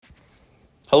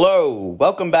Hello,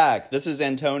 welcome back. This is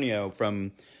Antonio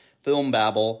from Film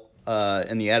Babble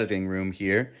in the editing room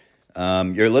here.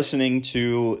 You're listening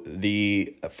to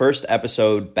the first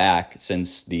episode back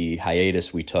since the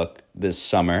hiatus we took this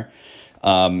summer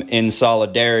in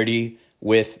solidarity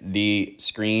with the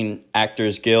Screen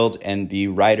Actors Guild and the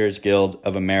Writers Guild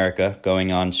of America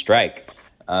going on strike.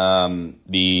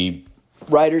 The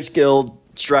Writers Guild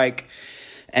strike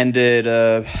ended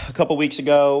a couple weeks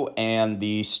ago, and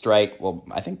the strike, well,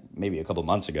 I think maybe a couple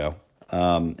months ago,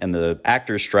 and the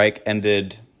actors' strike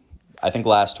ended, I think,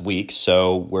 last week,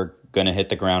 so we're going to hit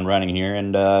the ground running here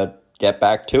and get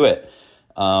back to it.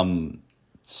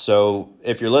 So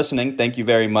if you're listening, thank you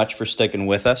very much for sticking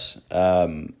with us.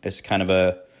 It's kind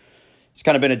of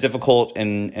been a difficult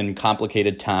and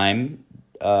complicated time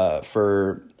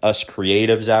for us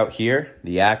creatives out here,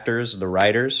 the actors, the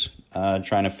writers,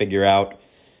 trying to figure out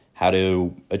how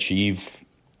to achieve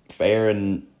fair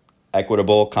and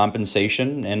equitable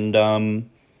compensation. And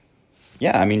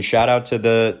shout out to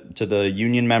the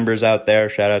union members out there.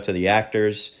 Shout out to the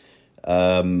actors.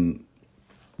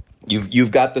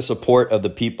 You've got the support of the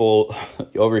people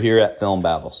over here at Film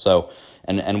Babble. So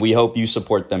and we hope you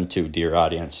support them too, dear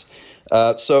audience.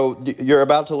 So you're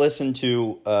about to listen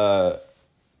to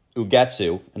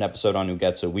Ugetsu, an episode on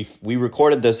Ugetsu. We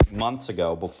recorded this months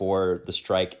ago before the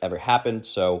strike ever happened,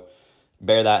 so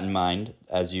bear that in mind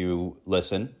as you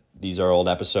listen. These are old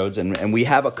episodes, and we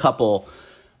have a couple,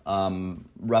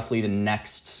 roughly the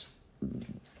next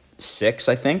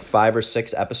 5 or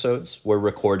 6 episodes were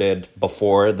recorded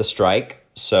before the strike.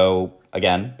 So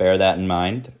again, bear that in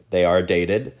mind. They are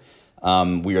dated.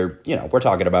 We're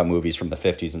talking about movies from the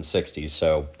 50s and 60s,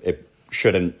 so it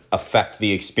shouldn't affect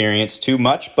the experience too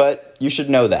much, but you should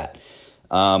know that.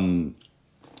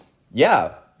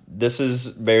 This is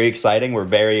very exciting. We're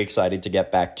very excited to get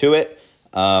back to it.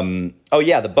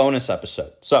 The bonus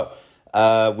episode. So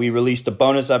we released a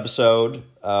bonus episode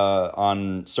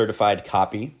on certified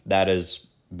copy that has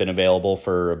been available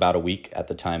for about a week at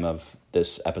the time of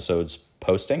this episode's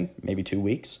posting, maybe 2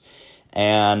 weeks.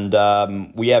 And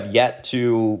we have yet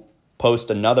to post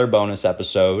another bonus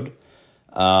episode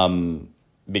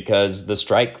because the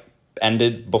strike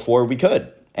ended before we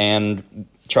could. And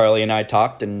Charlie and I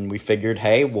talked, and we figured,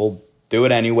 hey, we'll do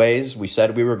it anyways. We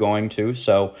said we were going to,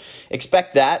 so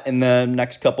expect that in the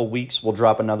next couple weeks. We'll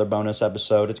drop another bonus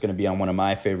episode. It's going to be on one of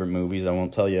my favorite movies. I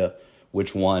won't tell you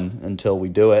which one until we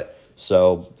do it,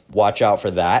 so watch out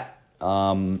for that.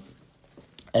 I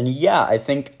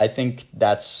think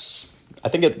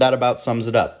that about sums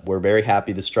it up. We're very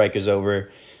happy the strike is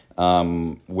over.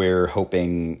 We're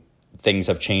hoping things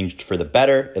have changed for the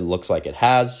better. It looks like it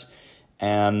has.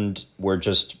 And we're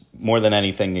just more than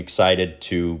anything excited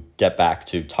to get back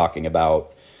to talking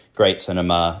about great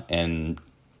cinema and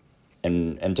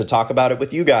to talk about it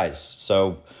with you guys.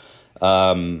 So,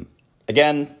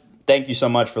 again, thank you so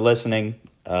much for listening.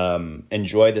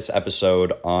 Enjoy this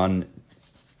episode on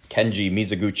Kenji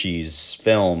Mizoguchi's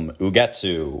film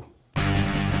Ugetsu.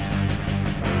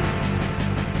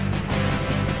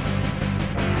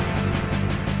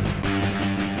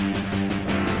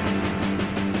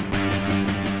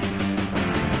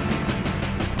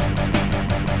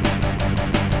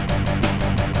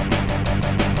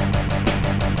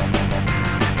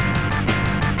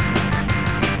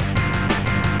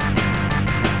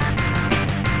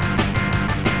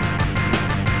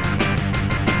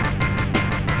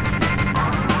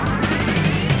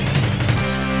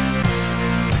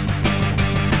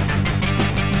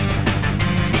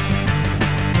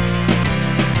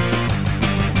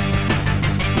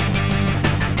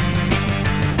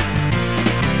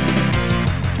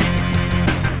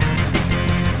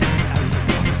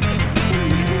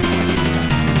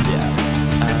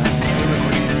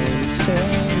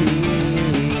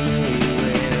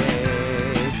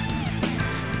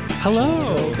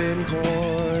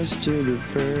 To the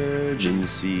Virgin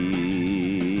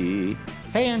Sea.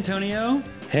 Hey, Antonio.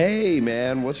 Hey,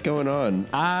 man. What's going on?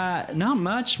 Not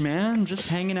much, man. Just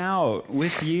hanging out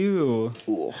with you.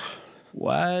 Ooh.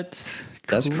 What?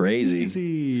 That's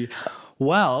crazy.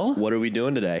 Well, what are we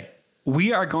doing today?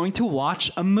 We are going to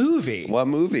watch a movie. What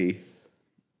movie?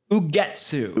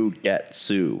 Ugetsu.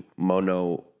 Ugetsu.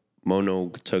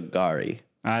 Monogatari.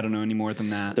 I don't know any more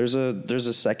than that. There's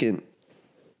a second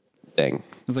thing.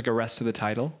 It's like a rest of the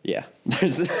title. Yeah.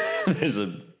 There's a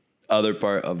other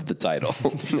part of the title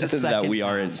that we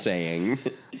aren't saying.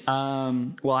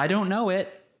 Well, I don't know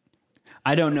it.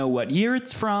 I don't know what year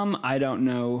it's from. I don't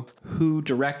know who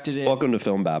directed it. Welcome to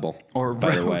Film Babble. Or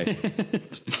by the way.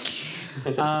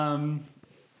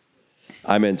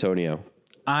 I'm Antonio.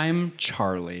 I'm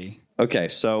Charlie. Okay,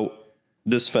 so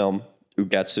this film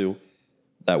Ugetsu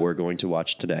that we're going to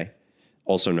watch today,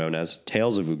 also known as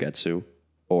Tales of Ugetsu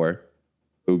or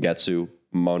Ugetsu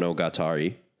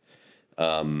Monogatari.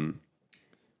 I'm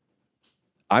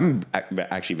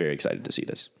actually very excited to see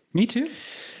this. Me too.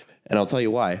 And I'll tell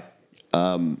you why.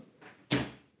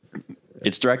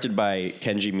 It's directed by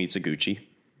Kenji Mitsuguchi,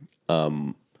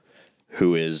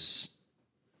 who is,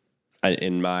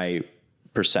 in my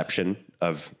perception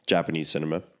of Japanese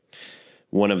cinema,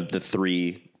 one of the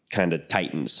three kind of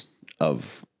titans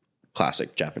of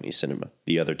classic Japanese cinema.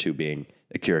 The other two being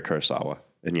Akira Kurosawa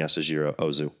and Yasujiro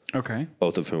Ozu. Okay.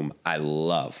 Both of whom I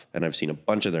love, and I've seen a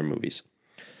bunch of their movies.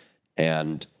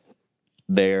 And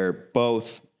they're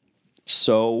both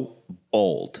so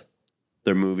bold.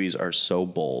 Their movies are so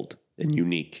bold and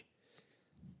unique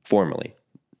formally.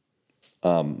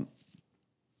 And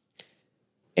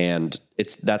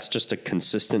that's just a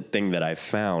consistent thing that I've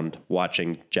found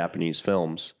watching Japanese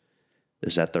films,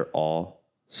 is that they're all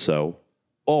so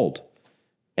bold.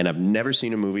 And I've never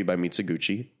seen a movie by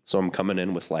Mitsuguchi, so I'm coming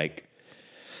in with like,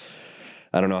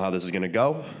 I don't know how this is going to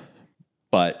go,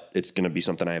 but it's going to be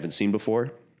something I haven't seen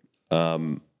before.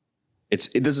 This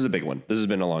is a big one. This has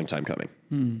been a long time coming.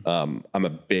 I'm a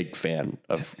big fan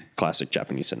of classic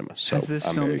Japanese cinema, so Has this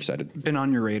I'm film very excited. been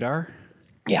on your radar?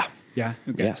 Yeah. Yeah,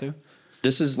 Ugetsu.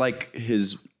 This is like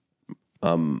his,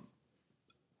 arguably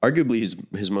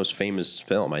his most famous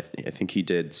film. I think he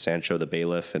did Sancho the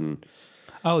Bailiff and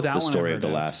Oh, that The one. Story of the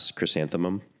Last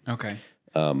Chrysanthemum. Okay.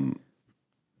 I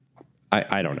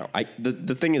don't know.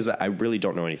 The thing is that I really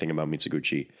don't know anything about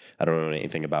Mitsuguchi. I don't know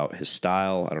anything about his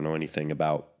style. I don't know anything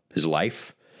about his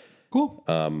life. Cool.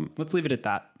 Let's leave it at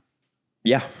that.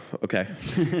 Yeah. Okay.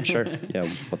 Sure. Yeah.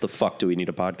 What the fuck do we need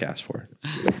a podcast for?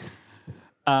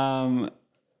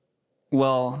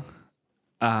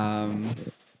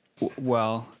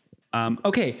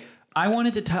 Okay. I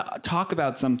wanted to talk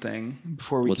about something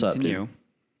before we What's up, continue.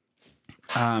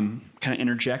 Kind of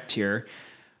interject here.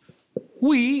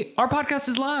 Our podcast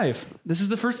is live. This is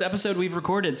the first episode we've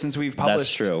recorded since we've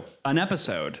published true. an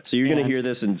episode. So you're going to hear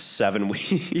this in 7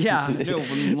 weeks. Yeah, no,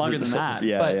 longer than that.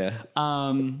 Yeah.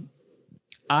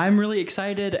 I'm really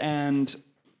excited, and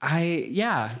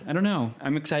I don't know.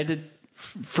 I'm excited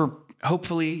for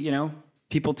hopefully,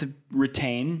 people to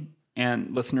retain and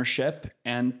listenership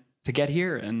and to get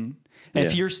here. And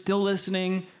if you're still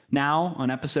listening now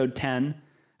on episode 10,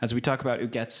 as we talk about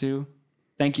Ugetsu,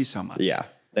 thank you so much. Yeah.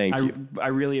 Thank you. I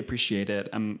really appreciate it.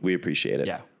 We appreciate it.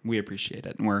 Yeah, we appreciate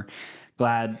it. And we're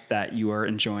glad that you are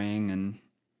enjoying and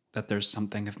that there's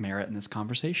something of merit in this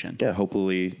conversation. Yeah,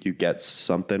 hopefully you get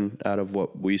something out of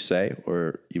what we say,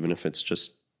 or even if it's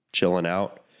just chilling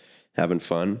out, having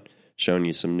fun, showing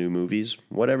you some new movies,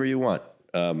 whatever you want.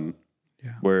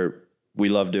 We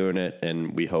love doing it,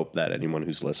 and we hope that anyone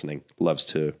who's listening loves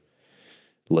to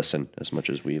listen as much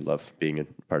as we love being a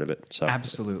part of it. So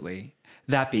Absolutely.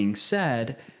 That being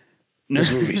said,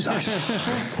 this movie sucks.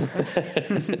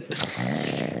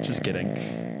 Just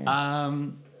kidding. I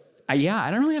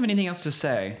don't really have anything else to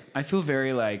say. I feel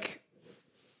very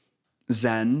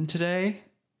zen today.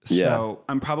 So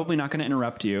I'm probably not going to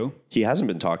interrupt you. He hasn't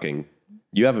been talking.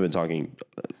 You haven't been talking.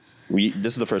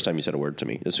 This is the first time you said a word to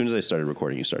me. As soon as I started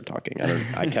recording, you started talking.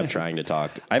 I kept trying to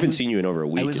talk. I haven't seen you in over a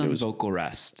week. I was on vocal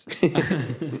rest.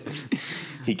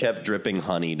 He kept dripping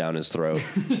honey down his throat.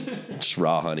 Just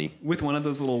raw honey. With one of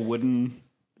those little wooden...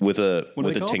 With a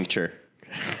called? tincture.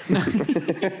 What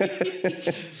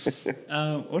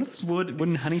are those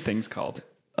wooden honey things called?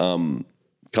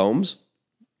 Combs?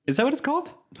 Is that what it's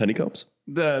called? Honeycombs?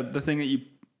 The thing that you...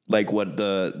 Like what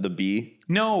the bee?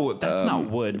 No, that's not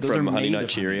wood. Those from are Honey made Nut of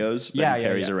Cheerios honey. that he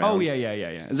carries around. Oh,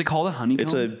 yeah. Is it called a honeycomb?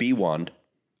 It's a bee wand.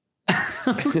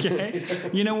 Okay.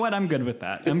 You know what? I'm good with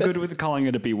that. I'm good with calling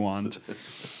it a bee wand.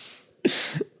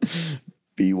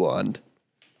 Bee wand.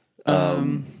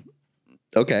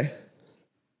 Okay.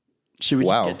 Should we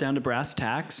just get down to brass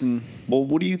tacks? Well,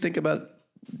 what do you think about...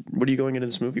 What are you going into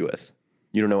this movie with?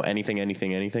 You don't know anything?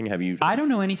 Have you... I don't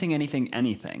know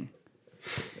anything.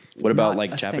 What about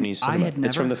Not a Japanese thing. I cinema? had never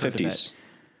It's from the heard of 50s. it.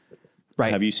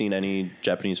 Right. Have you seen any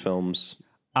Japanese films?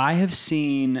 I have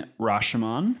seen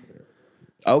Rashomon,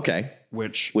 Okay.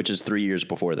 which Which is 3 years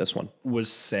before this one.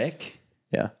 was sick.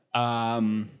 Yeah.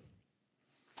 I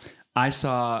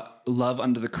saw Love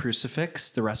Under the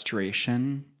Crucifix, the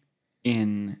restoration,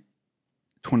 in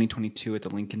 2022 at the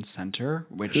Lincoln Center.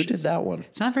 Which Who did that one?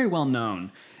 It's not very well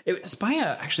known. It was by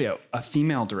a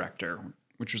female director,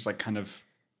 which was kind of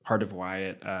part of why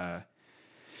it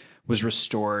was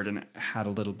restored, and it had a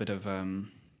little bit of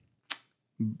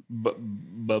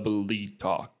bubbly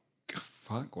talk.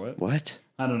 Fuck, what? What?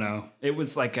 I don't know. It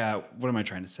was what am I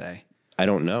trying to say? I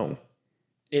don't know.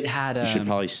 It had You should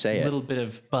probably say a it. little bit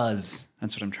of buzz.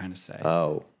 That's what I'm trying to say.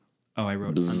 Oh. I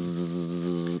wrote.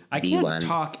 I can't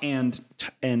talk and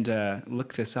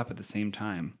look this up at the same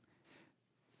time.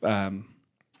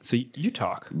 So you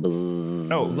talk.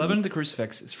 Legend of the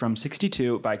Crucifix is from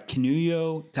 '62 by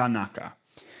Kinuyo Tanaka,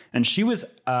 and she was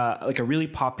like a really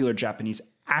popular Japanese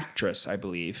actress, I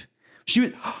believe. She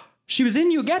was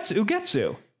in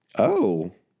Ugetsu.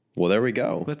 Oh, well, there we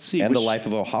go. Let's see. And The Life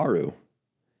of Oharu.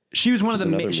 She's one of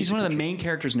the main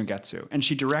characters in Ugetsu, and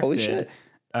she directed Holy shit.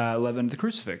 Legend of the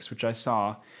Crucifix, which I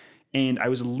saw, and I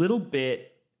was a little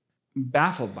bit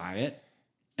baffled by it.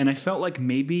 And I felt like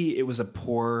maybe it was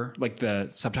like the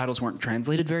subtitles weren't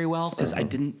translated very well because I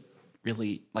didn't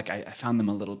really, I found them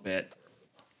a little bit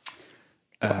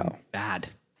bad.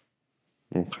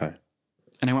 Okay.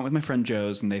 And I went with my friend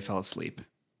Joe's and they fell asleep.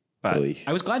 But Really?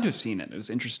 I was glad to have seen it. It was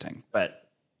interesting. But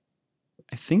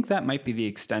I think that might be the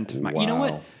extent of my... You know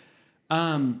what?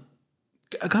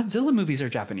 Godzilla movies are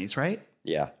Japanese, right?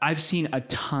 Yeah. I've seen a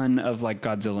ton of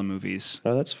Godzilla movies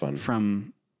Oh, that's fun.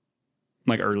 from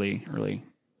early.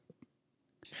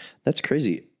 That's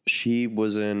crazy. She's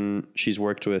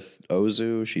worked with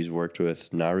Ozu. She's worked with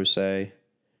Naruse.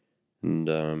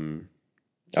 And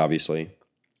obviously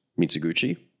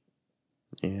Mitsuguchi.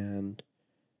 And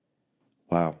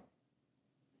wow.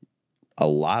 A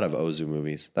lot of Ozu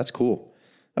movies. That's cool.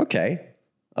 Okay.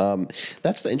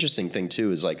 That's the interesting thing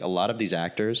too, is a lot of these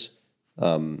actors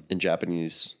in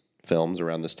Japanese films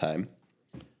around this time,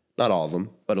 not all of them,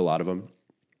 but a lot of them,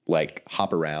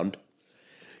 hop around.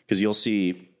 Because you'll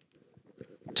see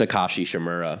Takashi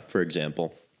Shimura, for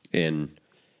example, in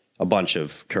a bunch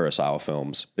of Kurosawa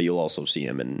films, but you'll also see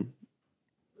him in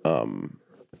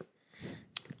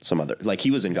some other,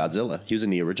 he was in Godzilla. He was in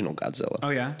the original Godzilla. Oh,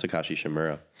 yeah? Takashi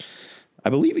Shimura. I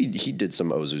believe he did some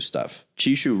Ozu stuff.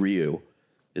 Chishu Ryu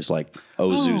is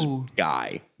Ozu's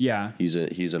guy. Yeah. He's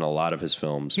in a lot of his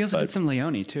films. He also did some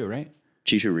Leone too, right?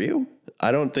 Chishu Ryu?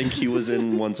 I don't think he was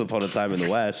in Once Upon a Time in the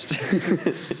West.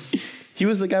 He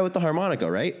was the guy with the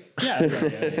harmonica, right? Yeah.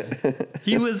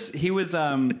 He was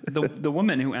the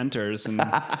woman who enters, and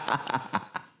I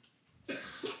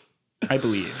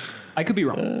believe. I could be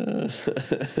wrong.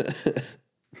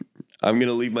 I'm going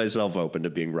to leave myself open to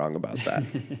being wrong about that.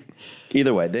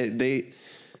 Either way, they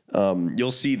you'll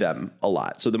see them a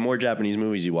lot. So the more Japanese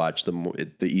movies you watch,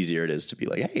 the easier it is to be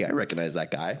like, hey, I recognize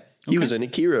that guy. He was in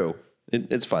Ikiru.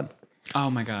 It's fun.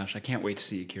 Oh my gosh, I can't wait to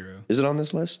see Ikiru. Is it on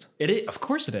this list? Of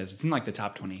course it is. It's in the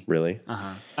top 20. Really?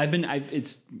 I've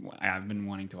been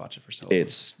wanting to watch it for so long.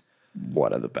 It's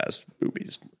one of the best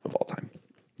movies of all time.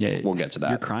 Yeah, we'll get to that.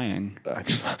 You're crying.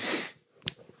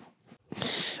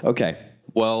 Okay.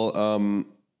 Well,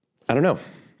 I don't know.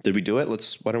 Did we do it?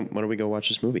 Why don't we go watch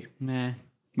this movie? Nah,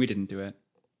 we didn't do it.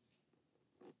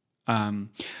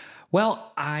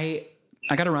 Well, I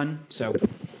got to run, so.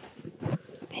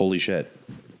 Holy shit.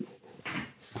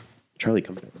 Charlie,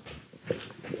 come.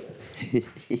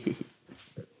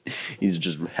 He's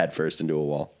just head first into a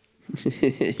wall.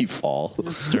 He fall.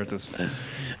 Let's start this film.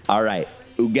 All right.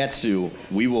 Ugetsu.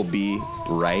 We will be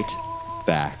right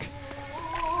back.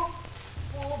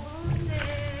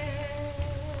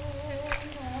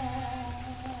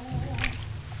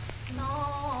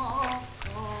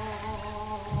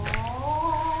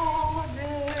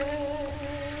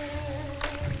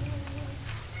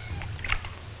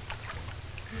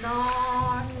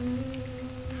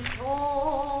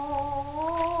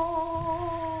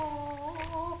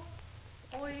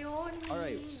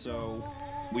 So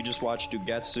we just watched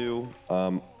Ugetsu.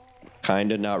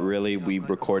 Kinda, not really. We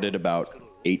recorded about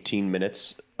 18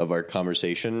 minutes of our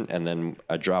conversation, and then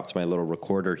I dropped my little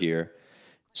recorder here,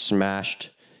 smashed,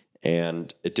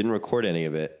 and it didn't record any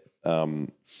of it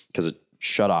because it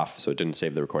shut off, so it didn't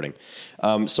save the recording.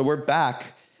 So we're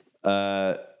back,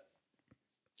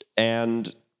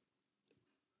 and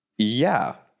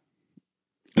yeah,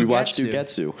 we watched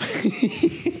Ugetsu.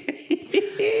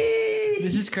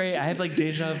 This is great. I have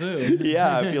deja vu.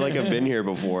 Yeah, I feel like I've been here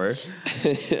before.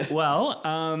 Well,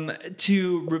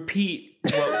 to repeat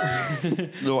what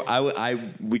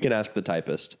No, we can ask the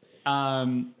typist.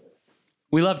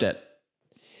 We loved it.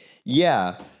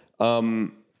 Yeah.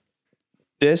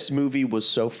 This movie was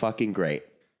so fucking great.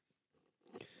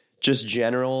 Just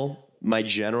my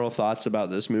general thoughts about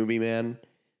this movie, man.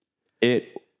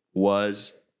 It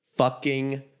was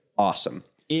fucking awesome.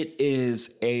 It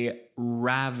is a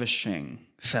ravishing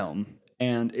film,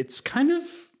 and it's kind of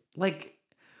I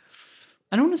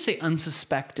don't want to say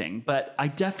unsuspecting, but I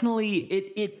definitely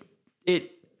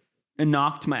it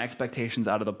knocked my expectations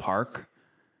out of the park.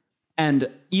 And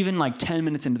even 10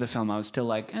 minutes into the film, I was still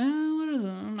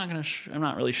I'm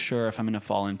not really sure if I'm gonna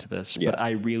fall into this, Yeah. but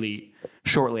I really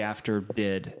shortly after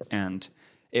did, and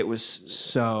it was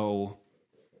so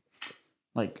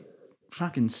like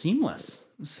fucking seamless.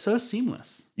 It was so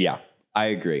seamless. Yeah, I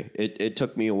agree. It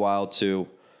took me a while to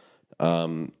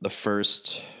the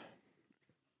first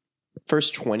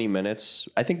 20 minutes,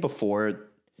 I think before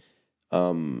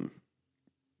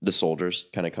the soldiers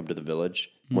kind of come to the village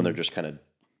when they're just kind of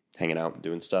hanging out and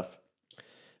doing stuff.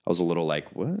 I was a little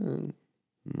like, what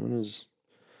is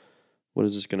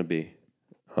this going to be?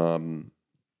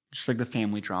 Just like the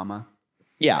family drama.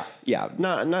 Yeah.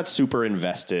 Not super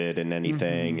invested in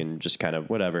anything and just kind of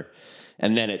whatever.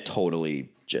 And then it totally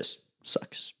just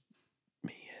sucks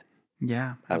me in.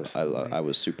 Yeah. I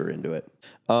was super into it.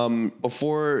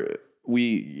 Before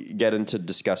we get into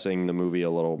discussing the movie a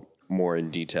little more in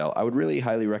detail, I would really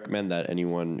highly recommend that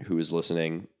anyone who is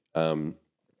listening,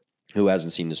 who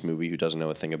hasn't seen this movie, who doesn't know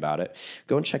a thing about it,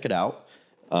 go and check it out.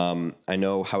 I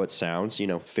know how it sounds,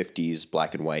 50s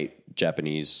black and white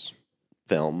Japanese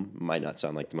film might not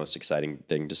sound like the most exciting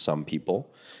thing to some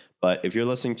people, but if you're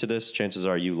listening to this, chances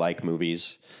are you like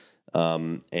movies,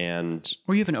 and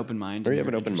or you have an open mind. Or you have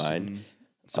an open mind. In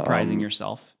surprising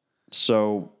yourself.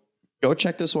 So go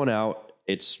check this one out.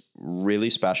 It's really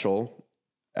special.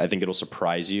 I think it'll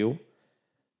surprise you.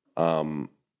 I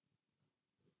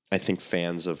think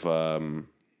fans of who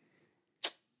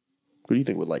do you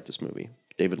think would like this movie?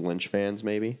 David Lynch fans,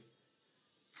 maybe?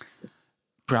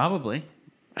 Probably.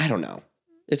 I don't know.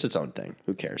 It's its own thing.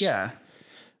 Who cares? Yeah.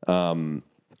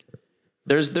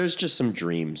 There's just some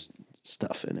dreams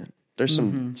stuff in it. There's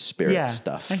some spirit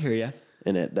stuff I hear you.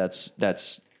 in it.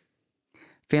 That's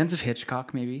Fans of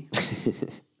Hitchcock, maybe.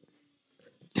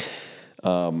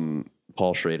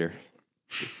 Paul Schrader.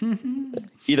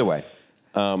 Either way,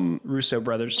 Russo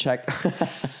brothers. check.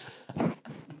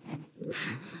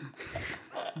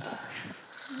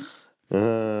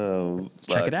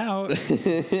 Check it out.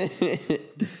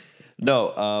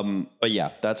 No, but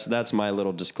yeah, that's my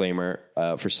little disclaimer.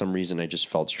 For some reason, I just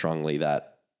felt strongly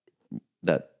that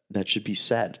should be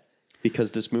said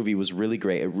because this movie was really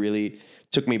great. It really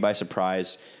took me by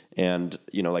surprise, and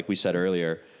like we said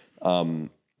earlier,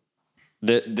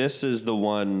 this is the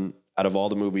one out of all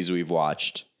the movies we've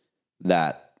watched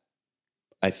that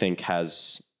I think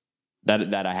has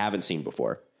that I haven't seen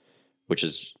before, which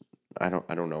is I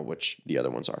don't know which the other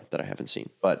ones are that I haven't seen,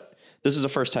 but this is a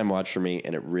first time watch for me,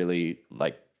 and it really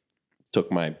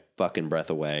took my fucking breath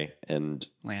away and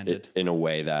landed in a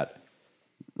way that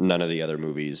none of the other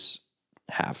movies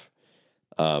have.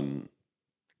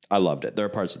 I loved it. There are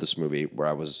parts of this movie where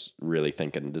I was really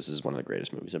thinking this is one of the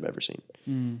greatest movies I've ever seen.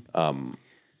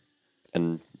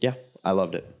 And yeah, I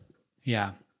loved it.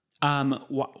 Yeah. I'm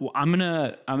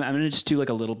gonna just do like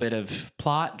a little bit of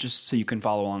plot just so you can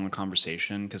follow along the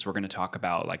conversation, because we're gonna talk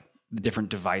about like the different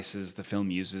devices the film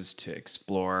uses to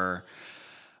explore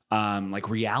like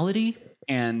reality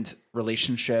and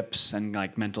relationships and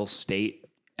like mental state.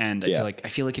 And I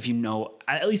feel like if you know,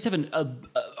 at least have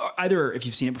either if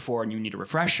you've seen it before and you need a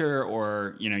refresher,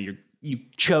 or you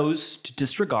chose to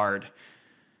disregard.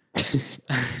 No,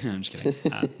 I'm just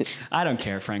kidding. I don't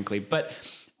care, frankly. But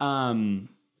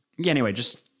anyway,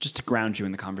 just to ground you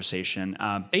in the conversation,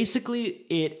 basically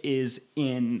it is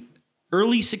in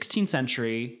early 16th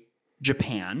century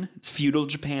Japan. It's feudal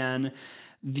Japan.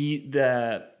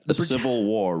 The Civil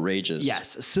War rages.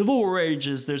 Yes, a civil war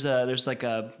rages. There's like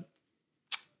a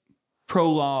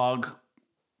prologue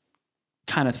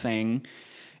kind of thing,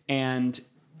 and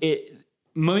it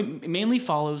mainly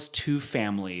follows two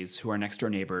families who are next door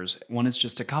neighbors. One is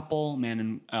just a couple,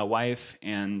 man and wife,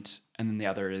 and then the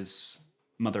other is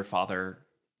mother, father,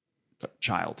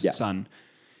 child, son.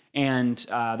 And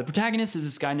the protagonist is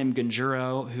this guy named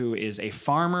Gunjuro, who is a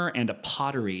farmer and a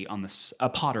potter on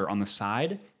the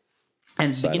side.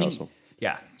 And Side hustle.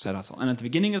 Yeah, side hustle. And at the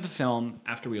beginning of the film,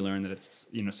 after we learn that it's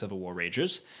Civil War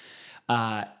rages,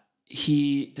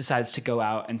 he decides to go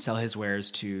out and sell his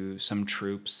wares to some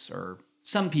troops or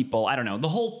some people. I don't know. The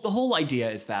whole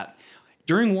idea is that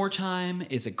during wartime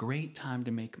is a great time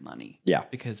to make money. Yeah,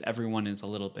 because everything's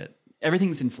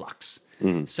in flux.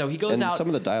 Mm-hmm. So he goes out. Some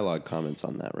of the dialogue comments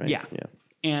on that, right? Yeah.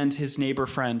 And his neighbor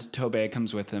friend Tobei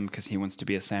comes with him because he wants to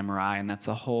be a samurai, and that's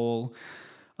a whole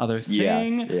other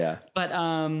thing. Yeah.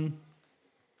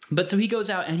 But so he goes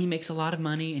out and he makes a lot of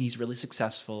money, and he's really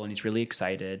successful, and he's really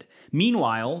excited.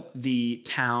 Meanwhile, the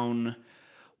town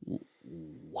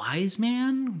wise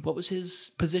man, what was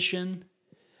his position?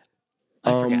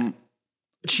 I forget.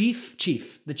 The chief.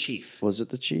 Was it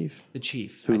the chief? The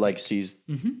chief. Who sees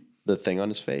the thing on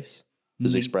his face?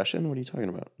 His expression? What are you talking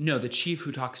about? No, the chief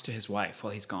who talks to his wife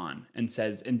while he's gone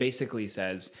and basically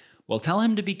says, well, tell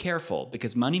him to be careful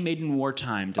because money made in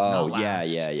wartime does not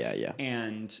last. Yeah.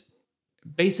 And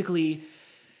basically,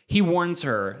 he warns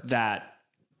her that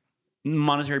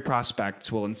monetary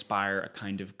prospects will inspire a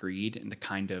kind of greed and a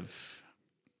kind of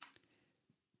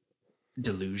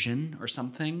delusion or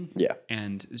something. Yeah.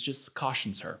 And it just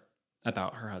cautions her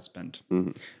about her husband,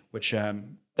 Mm-hmm. which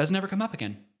doesn't ever come up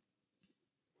again.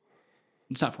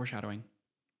 It's not foreshadowing.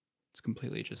 It's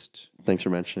completely just... Thanks for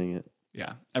mentioning it.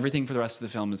 Yeah. Everything for the rest of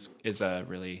the film is a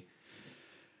really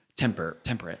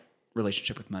temperate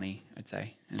relationship with money, I'd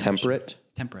say. Temperate?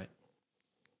 Temperate.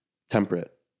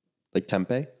 Like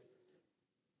tempeh?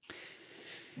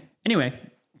 Anyway.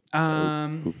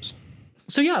 Oops.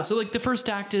 So yeah, so like the first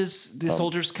act is the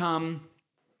soldiers come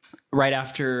right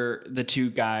after the two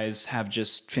guys have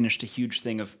just finished a huge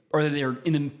thing or they're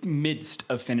in the midst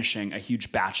of finishing a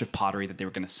huge batch of pottery that they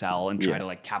were going to sell and try to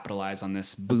like capitalize on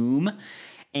this boom.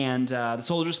 And the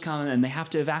soldiers come and they have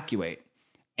to evacuate.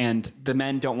 And the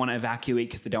men don't want to evacuate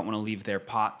because they don't want to leave their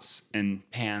pots and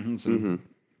pans and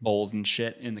bowls and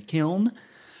shit in the kiln.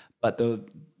 But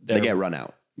they get run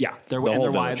out. Yeah. Their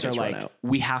wives are like,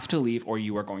 we have to leave or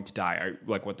you are going to die.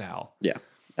 Like, what the hell? Yeah.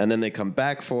 And then they come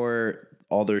back for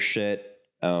all their shit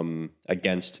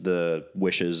against the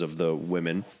wishes of the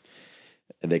women.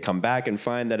 And they come back and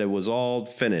find that it was all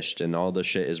finished and all the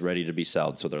shit is ready to be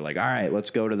sold. So they're like, all right,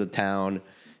 let's go to the town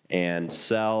and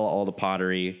sell all the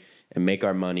pottery and make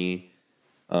our money.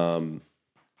 And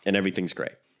everything's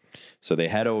great. So they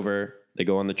head over, they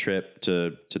go on the trip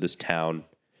to this town.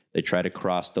 They try to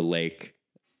cross the lake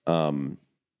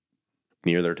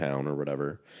near their town or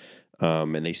whatever.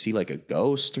 And they see like a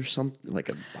ghost or something, like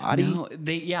a body. No,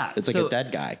 it's like a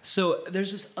dead guy. So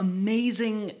there's this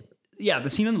amazing, the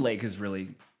scene on the lake is really...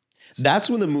 That's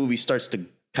when the movie starts to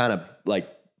kind of like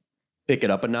pick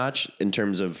it up a notch in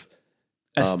terms of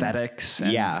aesthetics.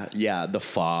 The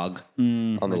fog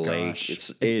on the lake.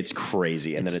 Gosh. It's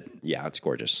crazy. And then it's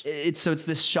gorgeous. It's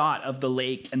this shot of the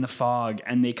lake and the fog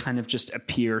and they kind of just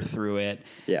appear through it.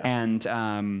 Yeah. And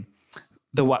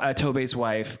Tobei's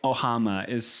wife, Ohama,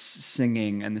 is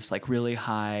singing in this like really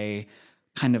high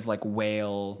kind of like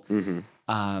wail. Mm-hmm.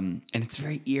 And it's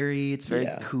very eerie. It's very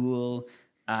cool.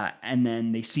 And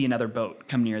then they see another boat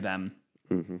come near them.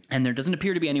 Mm-hmm. And there doesn't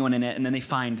appear to be anyone in it. And then they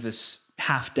find this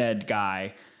half-dead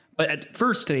guy. But at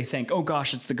first they think, oh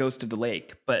gosh, it's the ghost of the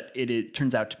lake. But it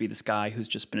turns out to be this guy who's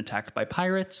just been attacked by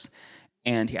pirates.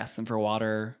 And he asks them for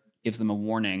water, gives them a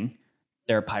warning.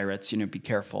 They're pirates, be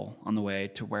careful on the way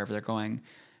to wherever they're going.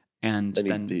 And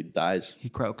then he dies. He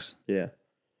croaks. Yeah.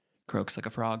 Croaks like a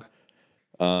frog.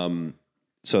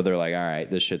 So they're like, all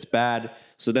right, this shit's bad.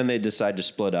 So then they decide to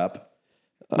split up.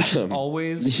 Which is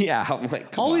always... Yeah. I'm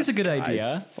like, always a good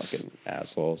idea. Fucking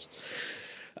assholes.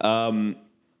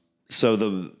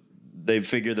 So they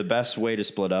figure the best way to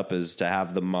split up is to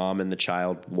have the mom and the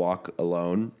child walk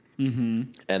alone.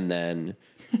 Mm-hmm. And then...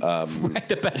 right,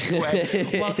 the best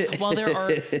way. While there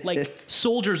are like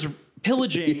soldiers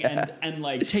pillaging and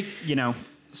like take,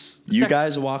 you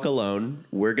guys walk alone.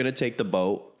 We're going to take the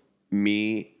boat.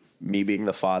 Me being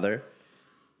the father,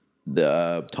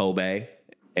 the Tobei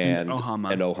and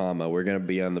Ohama. We're going to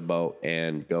be on the boat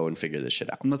and go and figure this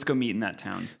shit out. And let's go meet in that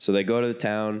town. So they go to the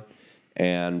town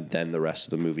and then the rest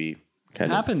of the movie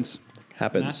happens.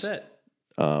 And that's it.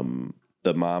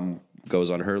 The mom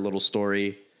goes on her little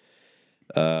story.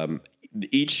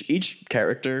 Each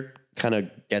character kind of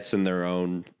gets in their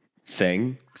own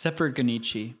thing. Except for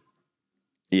Gonichi.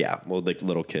 Yeah, well, the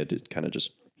little kid is kind of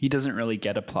just... He doesn't really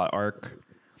get a plot arc.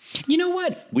 You know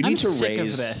what? We need I'm to sick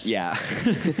raise... of this. Yeah.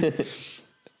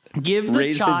 Give the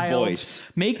raise child... his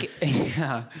voice. Make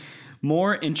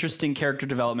more interesting character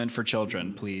development for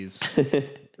children, please.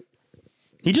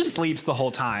 He just sleeps the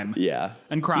whole time. Yeah.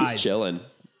 And cries. He's chilling.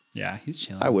 Yeah, he's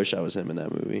chilling. I wish I was him in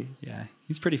that movie. Yeah,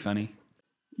 he's pretty funny.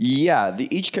 Yeah,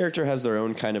 each character has their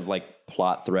own kind of like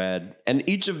plot thread, and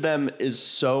each of them is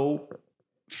so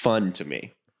fun to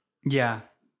me. Yeah.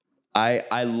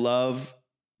 I love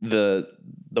the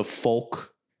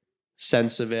folk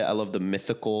sense of it. I love the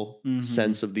mythical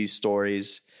sense of these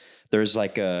stories. There's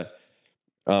like I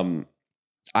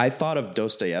thought of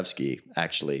Dostoevsky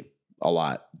actually a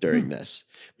lot during this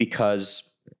because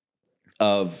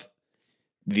of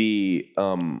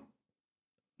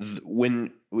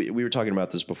when we were talking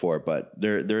about this before, but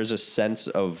there is a sense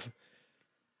of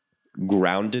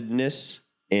groundedness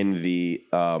in the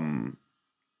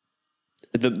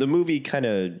movie kind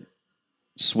of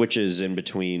switches in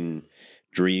between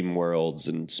dream worlds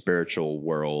and spiritual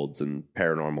worlds and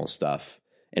paranormal stuff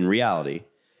and reality.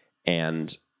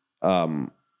 And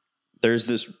there's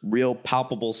this real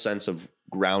palpable sense of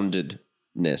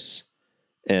groundedness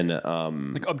And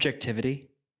Like objectivity,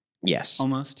 yes,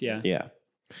 almost. Yeah. yeah,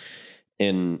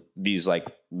 in these like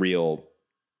real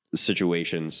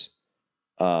situations.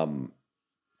 Man,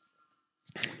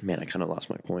 I kind of lost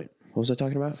my point. What was I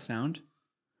talking about? Sound.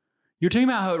 You're talking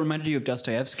about how it reminded you of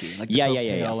Dostoevsky, like the Yeah.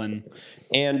 folktale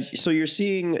And so you're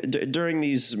seeing during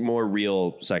these more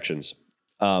real sections,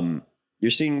 you're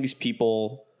seeing these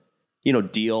people,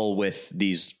 deal with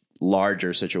these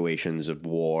larger situations of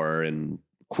war and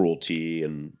cruelty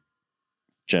and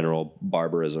general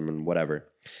barbarism and whatever.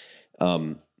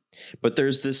 But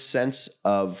there's this sense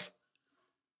of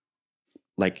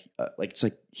like it's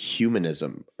like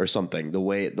humanism or something. The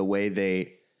way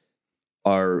they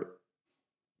are,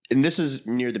 and this is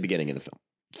near the beginning of the film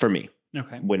for me.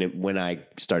 Okay. When I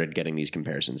started getting these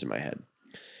comparisons in my head,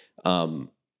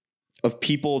 of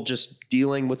people just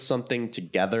dealing with something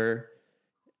together,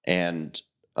 and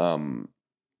I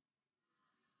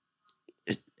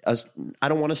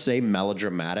don't want to say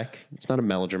melodramatic. It's not a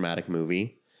melodramatic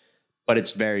movie, but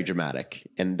it's very dramatic,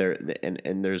 and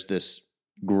there's this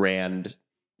grand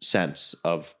sense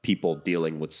of people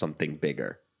dealing with something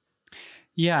bigger.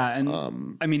 Yeah,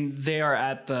 and I mean they are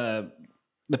at the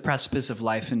precipice of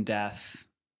life and death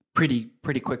pretty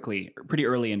quickly, pretty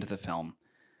early into the film.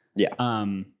 Yeah.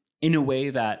 In a way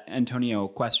that Antonio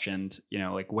questioned,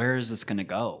 like where is this going to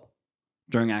go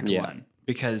during Act 1?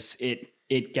 Because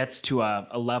it gets to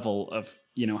a level of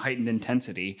heightened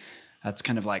intensity that's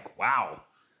kind of like, wow,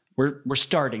 we're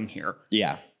starting here.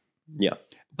 Yeah.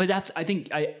 But I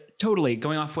think totally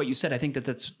going off what you said, I think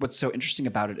that's what's so interesting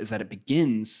about it is that it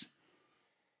begins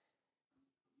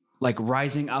like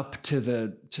rising up to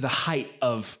the height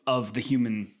of the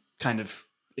human kind of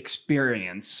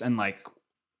experience, and like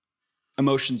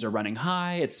emotions are running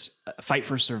high. It's a fight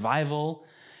for survival.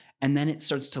 And then it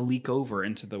starts to leak over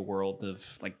into the world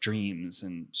of like dreams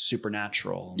and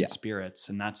supernatural and spirits.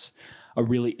 And that's a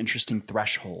really interesting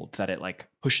threshold that it like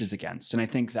pushes against. And I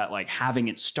think that like having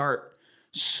it start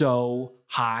so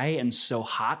high and so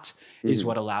hot is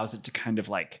what allows it to kind of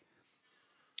like,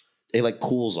 it like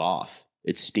cools off.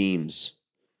 It steams.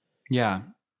 Yeah.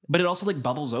 But it also like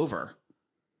bubbles over.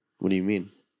 What do you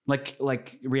mean? Like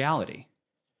reality.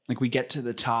 Like we get to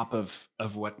the top of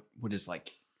what is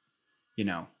like,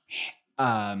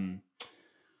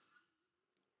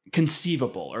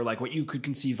 conceivable, or like what you could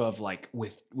conceive of like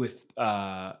with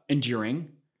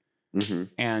enduring. Mm-hmm.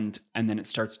 And then it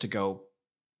starts to go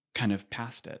kind of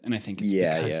past it. And I think it's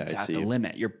because it's at the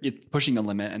limit. You're pushing the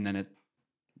limit, and then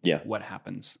what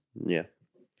happens? Yeah.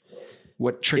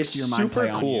 What tricks your mind play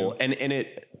on you? It's super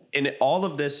cool. And all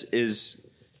of this is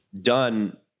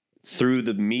done through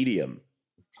the medium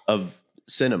of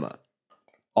cinema.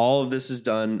 All of this is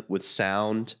done with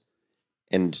sound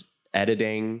and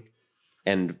editing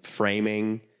and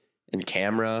framing and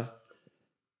camera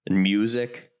and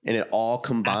music, and it all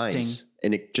combines. Acting.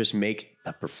 And it just makes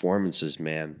the performances,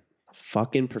 man.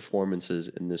 Fucking performances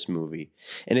in this movie.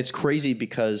 And it's crazy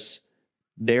because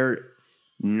they're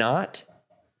not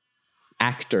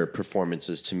actor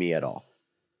performances to me at all.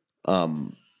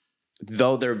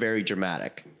 Though they're very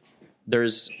dramatic.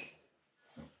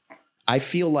 I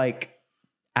feel like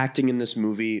acting in this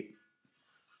movie,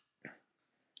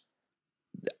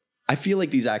 I feel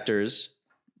like these actors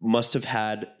must have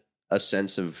had a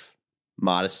sense of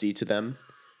modesty to them,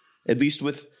 at least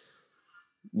with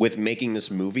making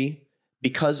this movie,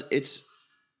 because it's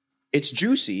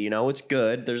juicy, it's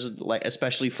good. There's like,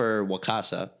 especially for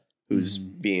Wakasa, who's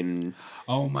being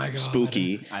oh my god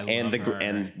spooky, and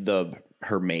her.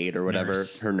 Her maid or whatever,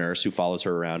 her nurse who follows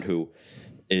her around, who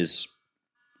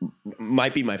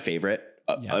might be my favorite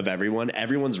of everyone.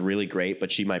 Everyone's really great,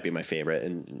 but she might be my favorite,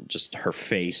 and just her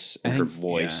face and her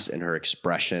voice and her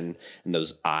expression and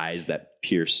those eyes that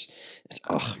pierce.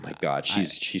 Oh my god,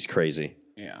 she's crazy.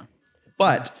 Yeah.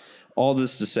 But all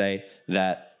this to say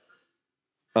that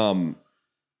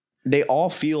they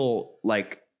all feel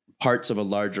like parts of a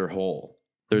larger whole.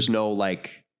 There's no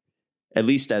like, at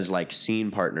least as like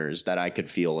scene partners that I could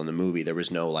feel in the movie, there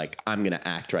was no like, I'm going to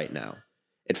act right now.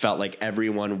 It felt like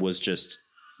everyone was just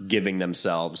giving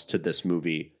themselves to this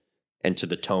movie and to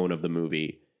the tone of the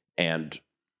movie. And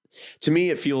to me,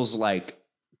 it feels like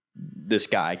this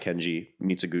guy, Kenji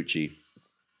Mitsuguchi,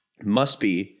 must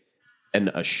be an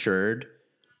assured,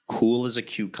 cool as a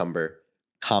cucumber,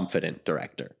 confident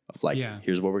director of like,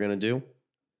 here's what we're going to do.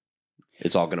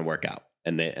 It's all going to work out.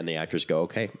 And the actors go,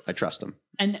 okay, I trust him.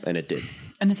 And it did.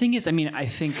 And the thing is, I mean, I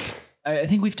think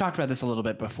we've talked about this a little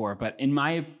bit before, but in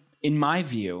my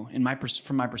view,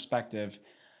 from my perspective,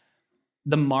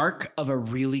 the mark of a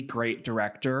really great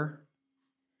director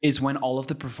is when all of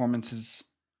the performances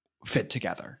fit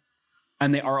together.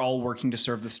 and they are all working to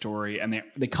serve the story, and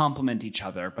they complement each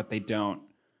other, but they don't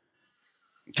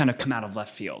kind of come out of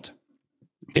left field.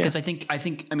 Because I think,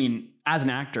 I mean, as an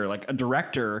actor, like a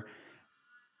director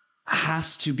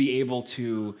has to be able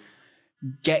to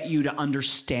get you to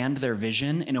understand their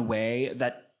vision in a way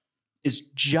that is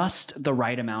just the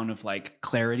right amount of like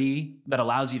clarity that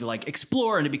allows you to like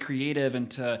explore and to be creative and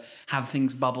to have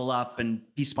things bubble up and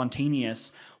be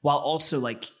spontaneous, while also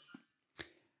like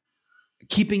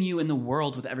keeping you in the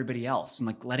world with everybody else and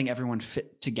like letting everyone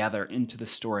fit together into the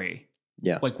story.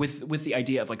 Yeah. Like with the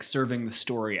idea of like serving the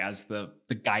story as the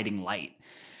guiding light.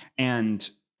 And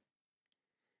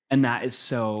that is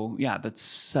that's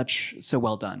so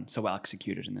well done, so well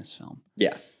executed in this film.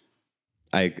 Yeah.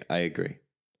 I agree.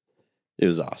 It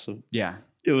was awesome. Yeah.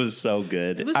 It was so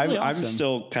good. It was really I'm awesome.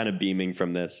 still kind of beaming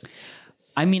from this.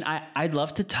 I mean, I'd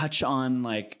love to touch on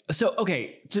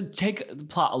to take the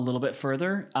plot a little bit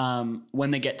further.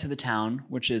 When they get to the town,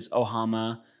 which is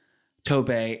Ohama,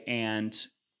 Tobei, and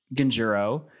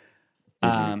Genjuro,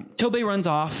 Tobei runs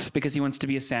off because he wants to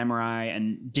be a samurai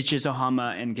and ditches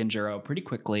Ohama and Genjuro pretty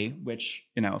quickly, which,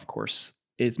 of course,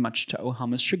 is much to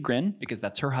Ohama's chagrin because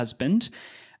that's her husband.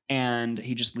 And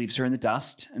he just leaves her in the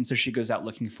dust. And so she goes out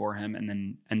looking for him and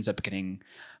then ends up getting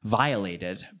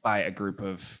violated by a group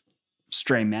of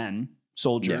stray men,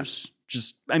 soldiers,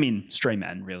 stray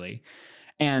men, really.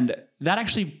 And that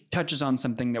actually touches on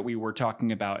something that we were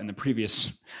talking about in the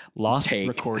previous Lost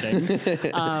recording.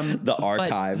 The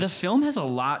archives. But the film has a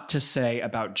lot to say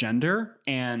about gender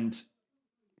and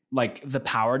like the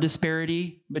power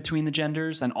disparity between the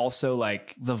genders, and also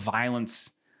like the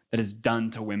violence that is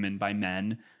done to women by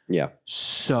men. Yeah.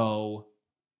 So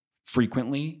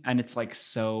frequently. And it's like,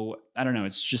 I don't know.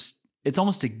 It's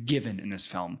almost a given in this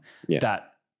film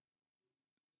that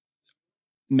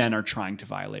men are trying to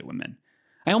violate women.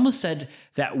 I almost said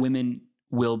that women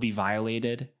will be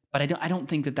violated, but I don't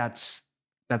think that that's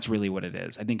really what it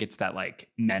is. I think it's that like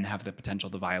men have the potential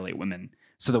to violate women.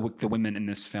 So the women in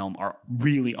this film are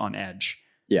really on edge.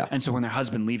 Yeah. And so when their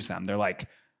husband leaves them, they're like,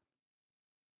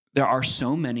 there are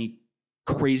so many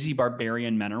crazy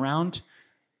barbarian men around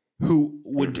who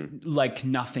would like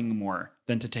nothing more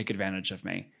than to take advantage of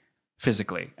me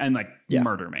physically and like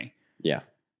murder me. Yeah.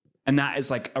 And that is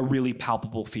like a really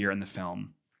palpable fear in the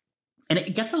film. And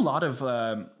it gets a lot of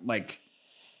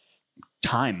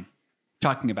time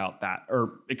talking about that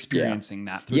or experiencing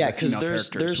that through the female characters.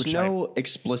 There's no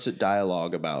explicit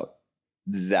dialogue about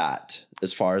that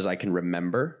as far as I can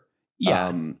remember.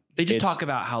 Yeah. They just talk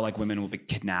about how like women will be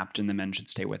kidnapped and the men should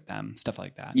stay with them, stuff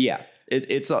like that. Yeah.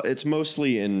 It's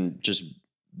mostly in just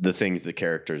the things the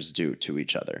characters do to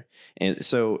each other. And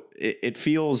so it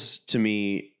feels to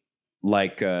me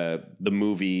like the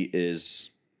movie is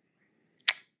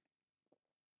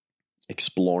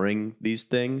exploring these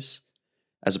things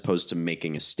as opposed to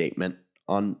making a statement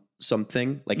on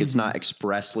something. Like it's not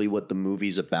expressly what the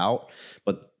movie's about,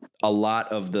 but a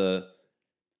lot of the,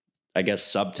 I guess,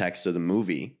 subtext of the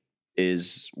movie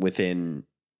is within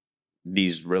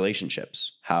these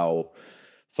relationships. How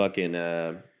fucking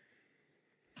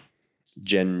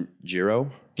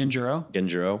Genjuro,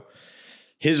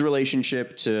 his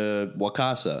relationship to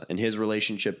Wakasa and his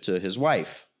relationship to his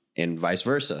wife and vice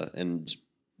versa. And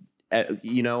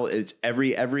it's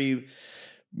every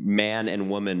man and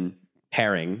woman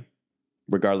pairing,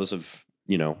 regardless of,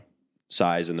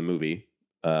 size in the movie,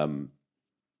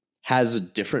 has a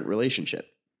different relationship,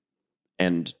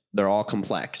 and they're all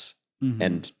complex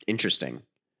and interesting.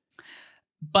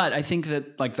 But I think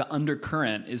that like the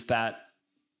undercurrent is that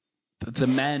the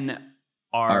men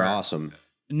are awesome.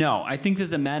 No, I think that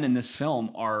the men in this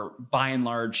film are by and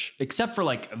large, except for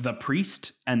like the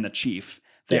priest and the chief,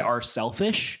 they are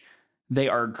selfish, they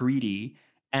are greedy,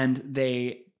 and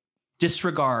they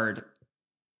disregard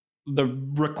the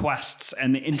requests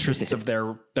and the interests of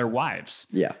their wives.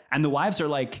 Yeah. And the wives are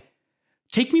like,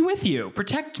 take me with you,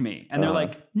 protect me. And they're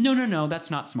like, no,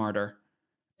 that's not smarter.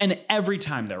 And every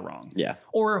time they're wrong. Yeah.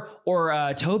 Or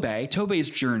Tobei's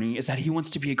journey is that he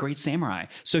wants to be a great samurai.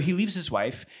 So he leaves his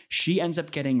wife. She ends up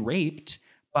getting raped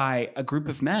by a group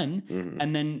of men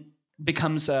and then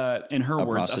becomes, in her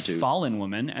words, prostitute. A fallen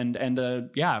woman and a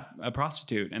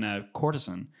prostitute and a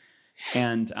courtesan.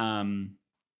 And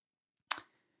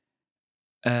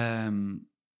and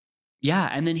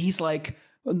then he's like,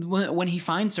 when he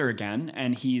finds her again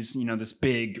and he's, this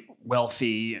big,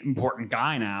 wealthy, important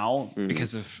guy now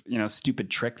because of, stupid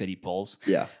trick that he pulls.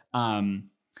 Yeah.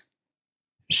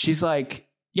 She's like,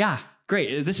 yeah,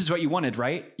 great. This is what you wanted,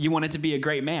 right? You wanted to be a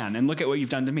great man. And look at what you've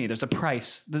done to me. There's a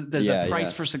price. There's a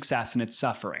price for success, and it's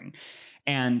suffering.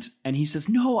 And he says,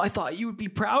 no, I thought you would be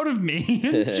proud of me.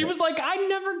 And she was like, I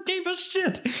never gave a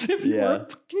shit if you were a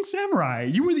fucking samurai.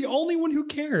 You were the only one who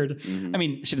cared. I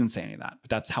mean, she didn't say any of that, but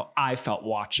that's how I felt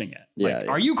watching it. Like,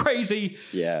 are you crazy?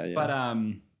 Yeah.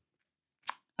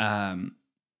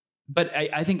 But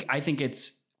I think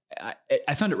it's,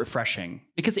 I found it refreshing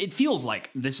because it feels like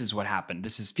this is what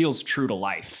happened. Feels true to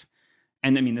life.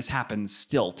 And I mean, this happens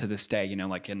still to this day, you know,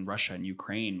 like in Russia and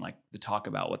Ukraine, like the talk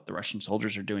about what the Russian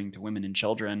soldiers are doing to women and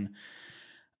children.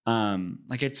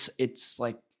 Like it's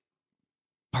like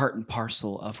part and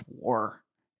parcel of war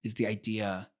is the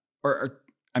idea, or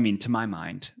I mean, to my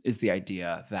mind, is the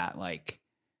idea that like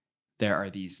there are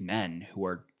these men who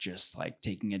are just like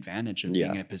taking advantage of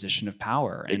being in a position of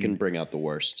power. It can bring out the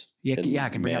worst. Yeah,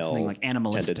 it can bring out something like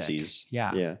animalistic. Tendencies.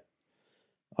 Yeah. Yeah.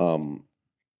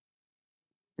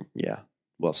 Yeah.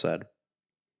 Well said.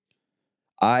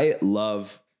 I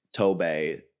love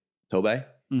Tobey.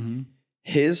 Mm-hmm.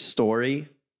 His story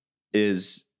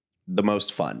is the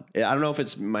most fun. I don't know if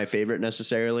it's my favorite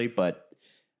necessarily, but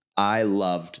I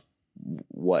loved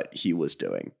what he was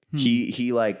doing.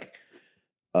 He like,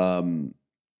 for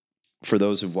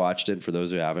those who've watched it, for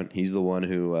those who haven't, he's the one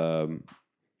who,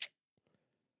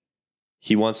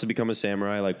 he wants to become a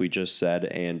samurai, like we just said,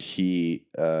 and he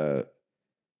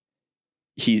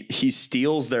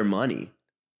steals their money.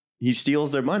 He steals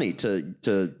their money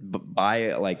to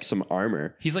buy like some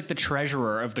armor. He's like the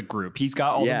treasurer of the group. He's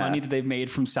got all the money that they've made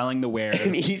from selling the wares.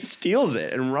 And he steals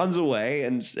it and runs away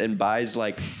and buys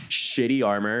like shitty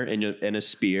armor and a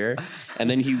spear. And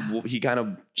then he kind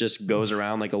of just goes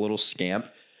around like a little scamp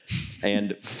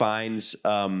and finds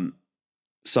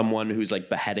someone who's like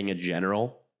beheading a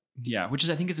general. Yeah, which is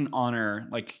I think is an honor.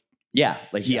 Like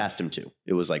he asked him to.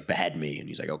 It was like behead me, and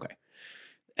he's like okay.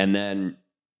 And then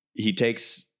he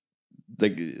takes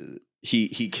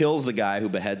he kills the guy who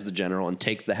beheads the general and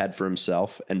takes the head for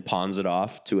himself and pawns it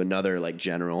off to another like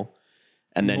general.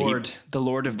 And then the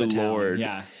Lord of the town.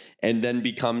 Yeah. And then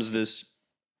becomes this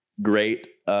great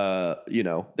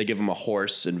they give him a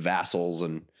horse and vassals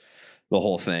and the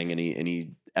whole thing, and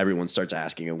he everyone starts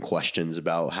asking him questions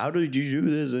about how did you do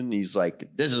this, and he's like,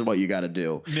 this is what you got to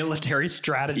do. Military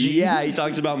strategy. Yeah, he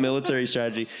talks about military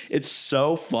strategy. It's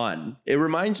so fun. It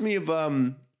reminds me of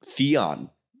Theon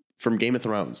from Game of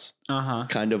Thrones.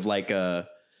 Kind of like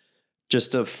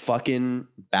just a fucking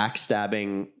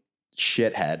backstabbing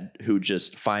shithead who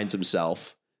just finds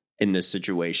himself in this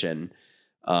situation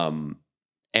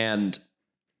and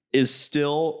is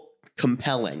still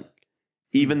compelling,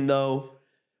 even though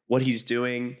what he's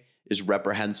doing is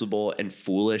reprehensible and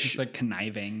foolish. He's like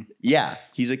conniving. Yeah,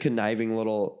 he's a conniving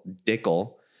little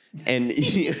dickle. And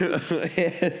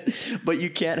but you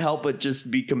can't help but just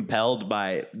be compelled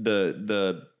by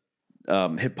the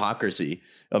hypocrisy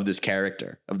of this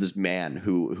character, of this man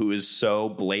who is so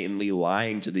blatantly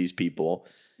lying to these people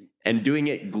and doing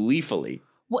it gleefully.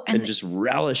 Well, and just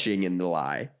relishing in the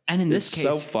lie. And in this case,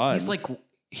 so fun. He's like,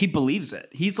 he believes it.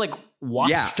 He's like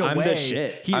washed away. I'm the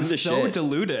shit. He's so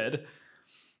deluded.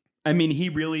 I mean, he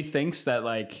really thinks that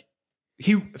like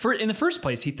in the first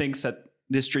place, he thinks that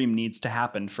this dream needs to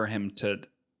happen for him to,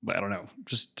 I don't know,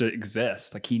 just to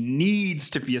exist. Like he needs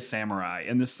to be a samurai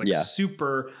in this like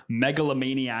super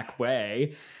megalomaniac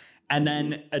way. And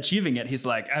then achieving it, he's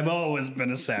like, I've always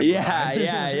been a samurai.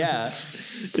 Yeah.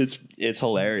 It's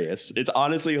hilarious. It's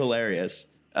honestly hilarious.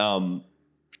 And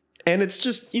it's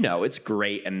just, it's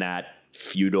great in that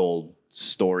feudal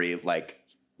story of like,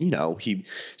 he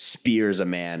spears a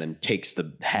man and takes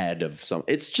the head of some.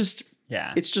 It's just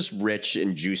rich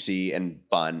and juicy and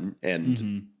fun.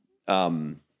 And,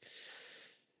 and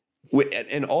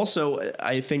also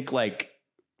I think like,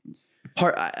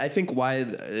 I think why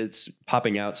it's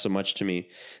popping out so much to me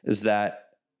is that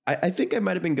I think I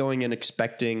might have been going and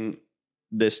expecting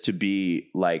this to be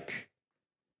like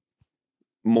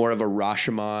more of a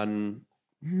Rashomon,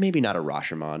 maybe not a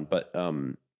Rashomon, but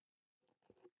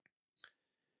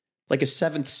like a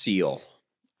Seventh Seal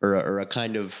or a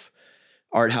kind of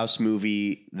art house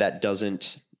movie that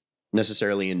doesn't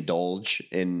necessarily indulge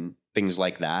in things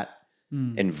like that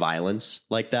and violence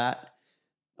like that.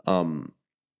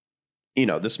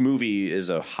 This movie is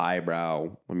a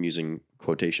highbrow, I'm using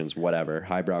quotations, whatever,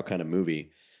 highbrow kind of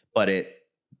movie, but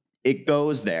it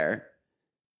goes there.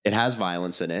 It has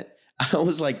violence in it. I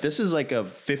was like, this is like a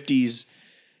 50s.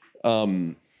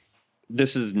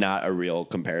 This is not a real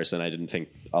comparison. I didn't think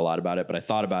a lot about it, but I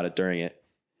thought about it during it.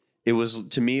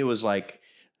 To me, it was like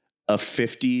a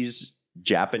 50s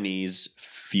Japanese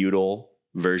feudal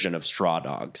version of Straw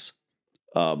Dogs,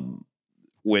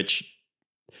 which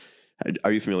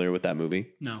Are you familiar with that movie?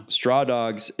 No. Straw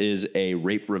Dogs is a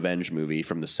rape revenge movie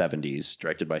from the 70s,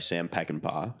 directed by Sam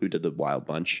Peckinpah, who did The Wild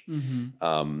Bunch,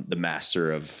 the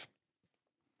master of,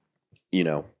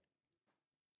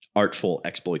 artful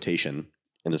exploitation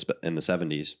in the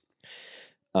 70s.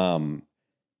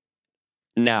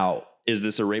 Now, is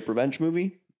this a rape revenge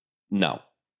movie? No.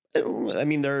 I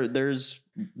mean, there's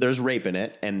rape in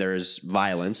it, and there's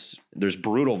violence. There's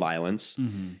brutal violence,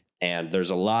 and there's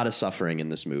a lot of suffering in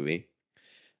this movie.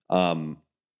 Not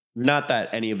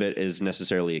that any of it is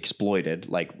necessarily exploited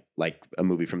like a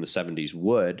movie from the 70s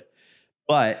would,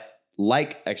 but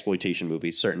like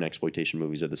certain exploitation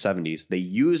movies of the 70s, they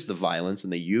use the violence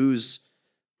and they use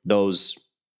those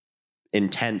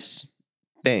intense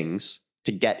things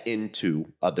to get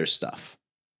into other stuff.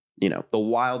 The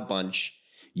Wild Bunch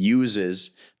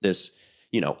uses this,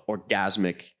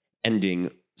 orgasmic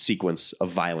ending sequence of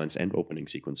violence and opening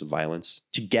sequence of violence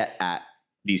to get at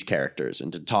these characters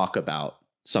and to talk about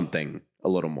something a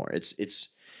little more. It's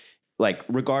like,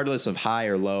 regardless of high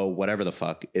or low, whatever the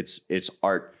fuck, it's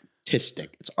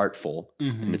artistic, it's artful,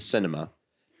 and it's cinema.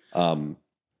 And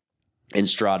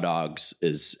Straw Dogs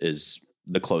is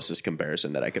the closest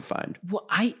comparison that I could find. Well,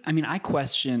 I mean, I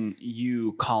question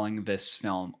you calling this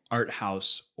film art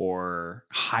house or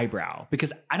highbrow,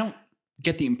 because I don't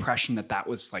get the impression that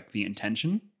was like the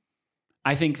intention.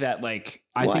 I think that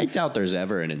I doubt there's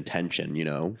ever an intention,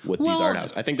 with these art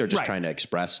houses. I think they're just trying to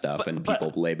express stuff, and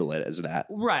people label it as that.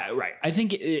 Right. I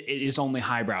think it is only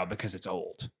highbrow because it's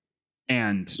old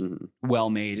and well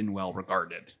made and well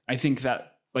regarded. I think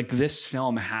that this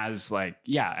film has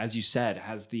as you said,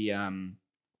 has the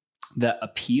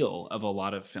appeal of a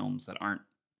lot of films that aren't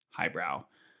highbrow.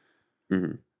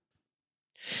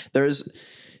 There's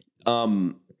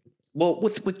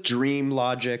with dream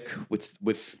logic,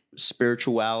 with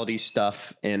spirituality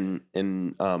stuff in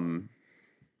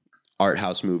art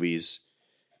house movies,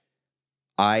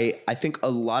 I think a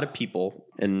lot of people,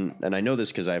 and I know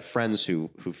this because I have friends who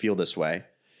feel this way,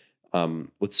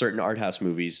 with certain art house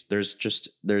movies,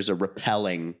 there's a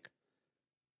repelling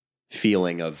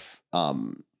feeling of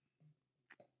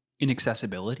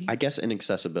inaccessibility. I guess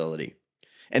inaccessibility.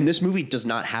 And this movie does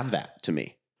not have that to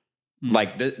me.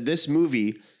 This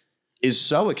movie is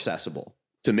so accessible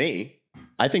to me.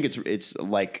 I think it's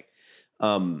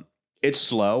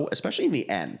slow, especially in the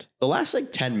end. The last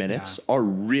 10 minutes are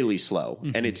really slow,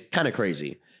 and it's kind of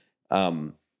crazy.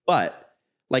 But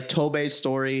Tobei's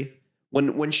story,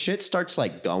 when shit starts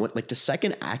going, the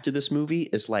second act of this movie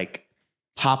is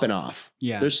popping off.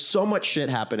 Yeah. There's so much shit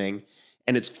happening,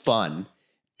 and it's fun.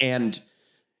 And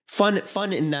fun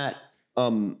in that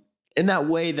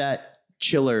way that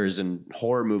chillers and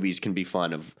horror movies can be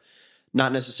fun, of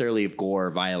not necessarily of gore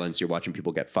or violence. You're watching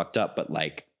people get fucked up, but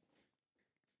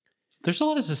there's a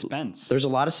lot of suspense. There's a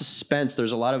lot of suspense.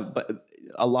 There's a lot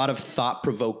of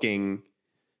thought-provoking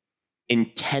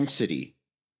intensity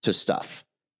to stuff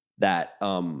that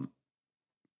was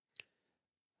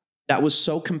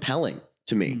so compelling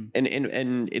to me.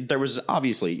 And there was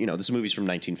obviously, this movie's from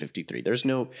 1953. There's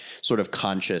no sort of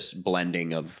conscious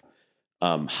blending of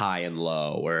high and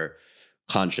low or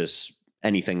conscious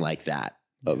anything like that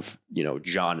of,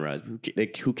 genre.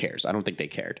 Who cares? I don't think they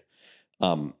cared.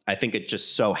 I think it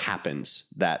just so happens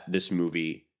that this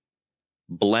movie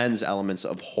blends elements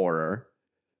of horror,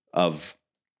 of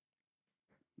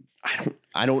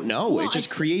I don't know. Well, it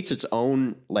just creates its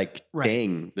own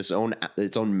thing, its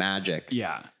own magic.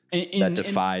 Yeah. That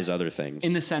defies other things.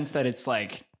 In the sense that it's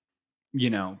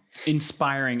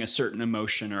inspiring a certain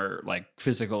emotion or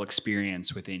physical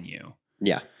experience within you.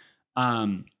 Yeah.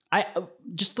 I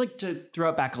just like to throw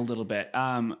it back a little bit.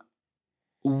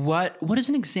 What is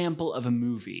an example of a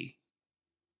movie,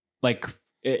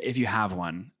 if you have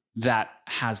one, that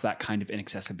has that kind of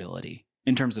inaccessibility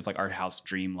in terms of art house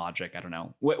dream logic? I don't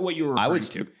know what you were referring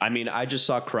to. I mean, I just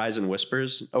saw Cries and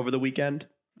Whispers over the weekend.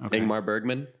 Okay. Ingmar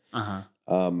Bergman.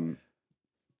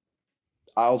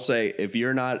 I'll say, if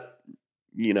you're not,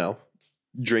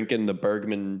 drinking the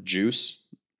Bergman juice,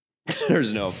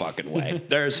 there's no fucking way.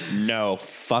 There's no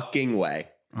fucking way.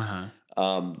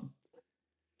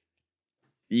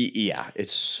 Yeah,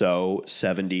 it's so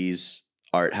 70s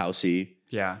art housey.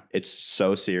 Yeah. It's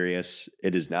so serious.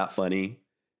 It is not funny.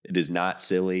 It is not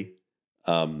silly.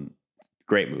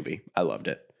 Great movie. I loved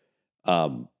it.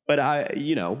 But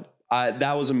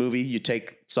that was a movie, you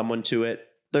take someone to it,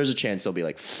 there's a chance they'll be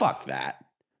like, fuck that.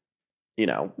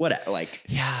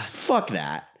 Fuck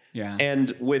that. Yeah.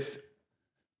 And with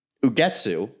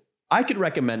Ugetsu, I could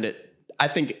recommend it. I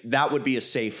think that would be a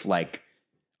safe,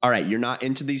 all right, you're not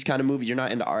into these kind of movies, you're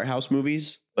not into art house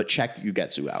movies, but check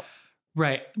Ugetsu out.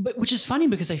 Right. But which is funny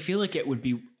because I feel like it would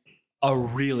be a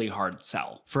really hard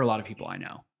sell for a lot of people I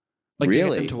know. Like to get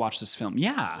Really? them to watch this film.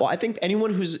 Yeah. Well, I think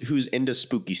anyone who's into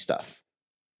spooky stuff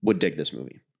would dig this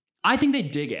movie. I think they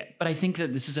dig it, but I think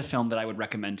that this is a film that I would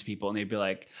recommend to people and they'd be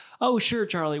like, oh, sure,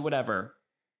 Charlie, whatever.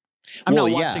 I'm not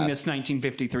watching this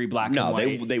 1953 black and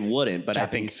white. No, they wouldn't. But Japanese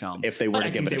I think film. if they were to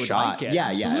give it a shot, like it.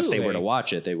 yeah, if they were Absolutely. to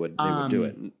watch it, they would do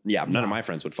it. Yeah, none of my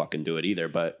friends would fucking do it either.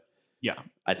 But Yeah.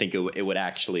 I think it would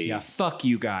actually. Yeah, fuck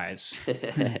you guys.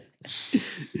 It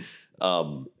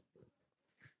would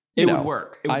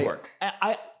work. It would work.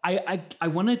 I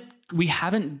want to. We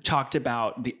haven't talked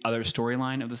about the other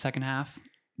storyline of the second half.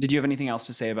 Did you have anything else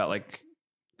to say about like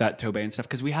that Tobey and stuff?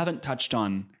 Because we haven't touched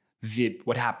on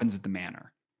what happens at the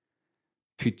manor.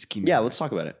 Kutsuki Manor. Yeah, let's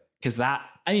talk about it. Because that's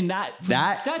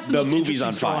the the most movie's on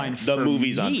interesting fire. storyline The for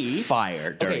movie's on me.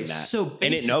 fire during Okay, that, so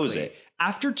and it knows basically, it.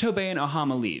 After Tobey and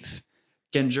Ohama leave,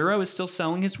 Genjuro is still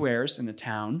selling his wares in the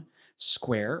town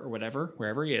square or whatever,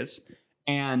 wherever he is,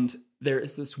 and there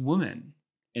is this woman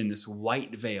in this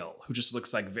white veil who just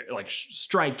looks like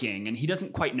striking, and he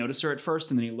doesn't quite notice her at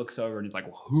first, and then he looks over and he's like,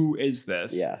 well, "Who is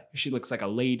this?" Yeah, she looks like a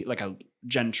lady, like a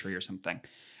gentry or something,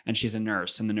 and she's a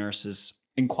nurse, and the nurse is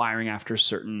inquiring after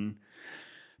certain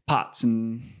pots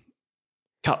and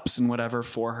cups and whatever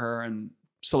for her, and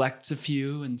selects a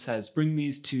few and says, "Bring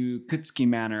these to Kutsuki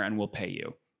Manor and we'll pay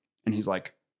you." And he's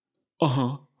like,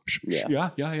 "Uh-huh.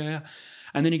 Yeah.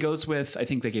 And then he goes with, I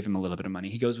think they gave him a little bit of money.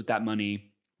 He goes with that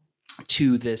money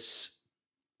to this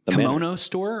kimono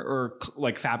store or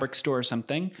like fabric store or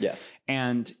something. Yeah.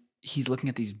 And he's looking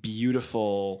at these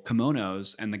beautiful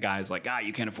kimonos, and the guy's like,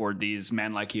 you can't afford these,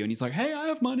 men like you. And he's like, hey, I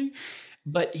have money.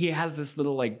 But he has this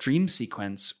little like dream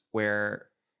sequence where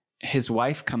his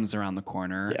wife comes around the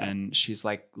corner and she's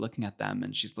like looking at them,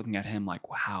 and she's looking at him like,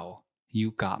 wow,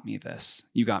 you got me this.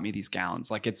 You got me these gowns.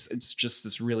 Like it's just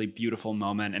this really beautiful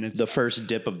moment. And it's the first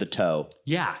dip of the toe.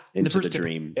 Yeah. Into the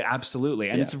dream. Absolutely.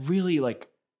 And it's really like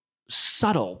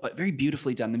subtle, but very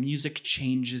beautifully done. The music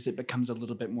changes. It becomes a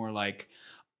little bit more like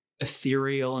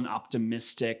ethereal and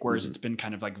optimistic, whereas it's been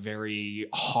kind of like very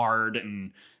hard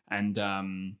and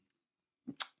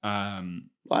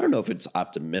well, I don't know if it's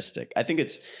optimistic. I think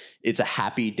it's a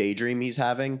happy daydream he's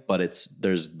having, but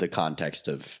there's the context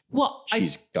of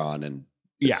she's gone and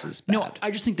this is bad. No, I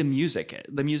just think the music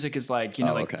is like,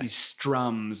 okay. these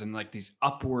strums and like these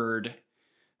upward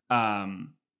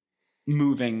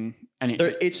moving, and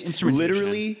it's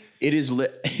literally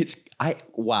I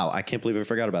can't believe I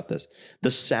forgot about this.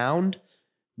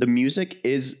 The music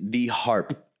is the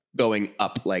harp going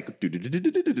up like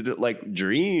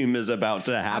dream is about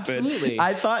to happen. Absolutely.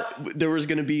 I thought there was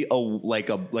going to be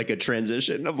a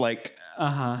transition of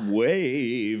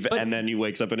wave, and then he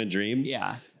wakes up in a dream.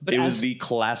 Yeah, but it was the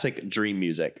classic dream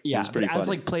music. Yeah, it was pretty funny. As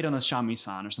like played on a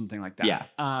shamisen or something like that. Yeah.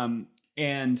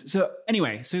 And so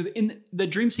anyway, so in the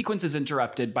dream sequence is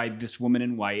interrupted by this woman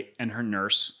in white and her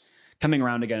nurse coming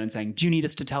around again and saying, "Do you need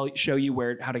us to show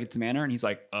you how to get to the manor?" And he's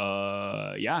like,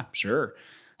 yeah, sure."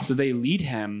 So they lead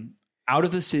him out of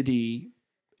the city,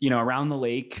 around the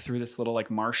lake through this little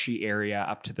like marshy area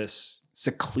up to this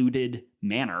secluded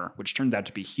manor, which turns out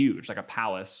to be huge, like a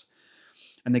palace.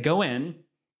 And they go in,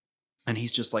 and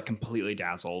he's just like completely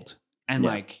dazzled. And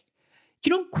like, you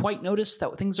don't quite notice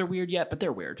that things are weird yet, but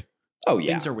they're weird. Oh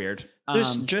yeah. Things are weird.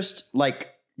 There's just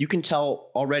like, you can tell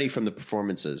already from the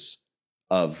performances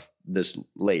of this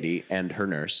lady and her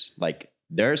nurse, like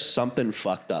there's something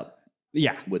fucked up.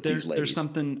 Yeah, with these ladies. There's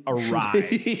something awry.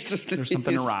 There's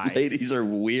something awry. Ladies are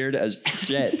weird as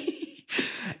shit.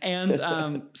 And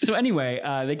so anyway,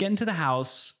 they get into the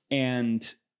house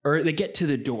or they get to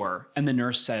the door, and the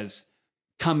nurse says,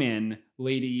 "Come in,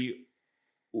 Lady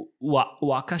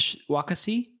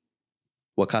Wakasa.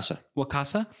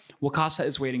 Wakasa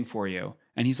is waiting for you."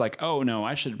 And he's like, "Oh no,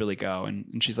 I should really go."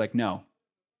 And she's like, "No,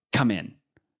 come in.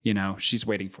 She's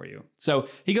waiting for you." So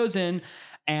he goes in,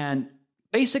 and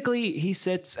basically, he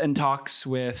sits and talks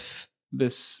with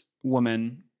this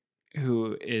woman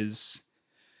who is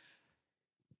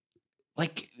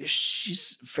like,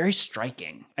 she's very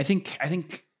striking. I think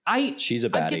she's a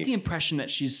baddie. I get the impression that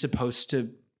she's supposed to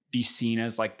be seen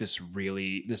as like this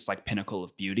like pinnacle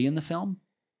of beauty in the film.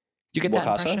 Do you get that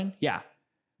impression? Yeah.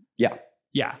 Yeah.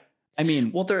 Yeah. I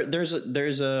mean, well, there's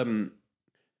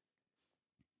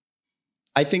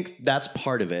I think that's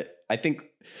part of it. I think,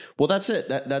 well, that's it.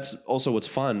 That's also what's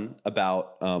fun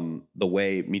about the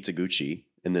way Mitsuguchi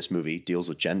in this movie deals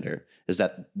with gender, is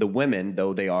that the women,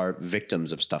 though they are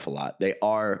victims of stuff a lot, they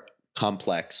are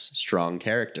complex, strong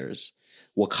characters.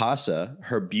 Wakasa,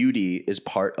 her beauty is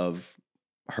part of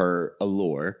her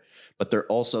allure, but there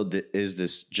also is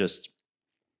this just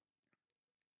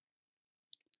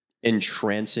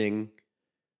entrancing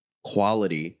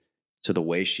quality to the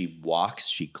way she walks,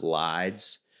 she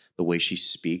glides, the way she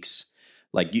speaks.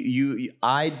 Like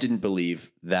I didn't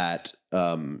believe that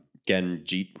Genjiro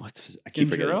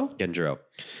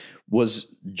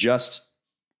was just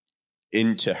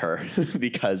into her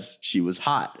because she was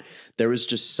hot. There was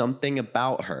just something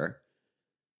about her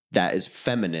that is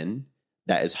feminine,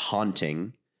 that is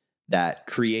haunting, that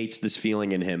creates this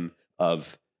feeling in him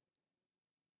of,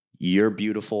 you're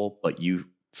beautiful, but you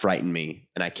frighten me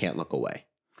and I can't look away.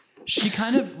 She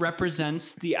kind of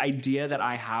represents the idea that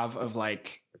I have of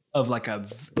like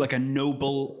a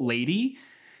noble lady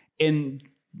in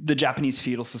the Japanese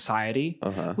feudal society,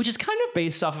 which is kind of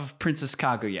based off of Princess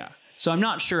Kaguya. So I'm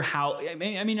not sure how, I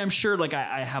mean, I'm sure like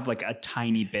I have like a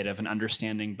tiny bit of an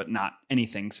understanding, but not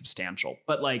anything substantial.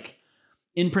 But like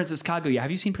in Princess Kaguya,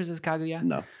 have you seen Princess Kaguya?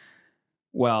 No.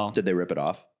 Well, did they rip it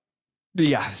off?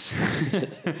 Yes.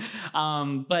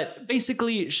 But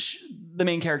basically the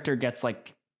main character gets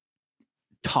like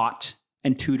taught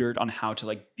and tutored on how to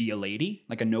like be a lady,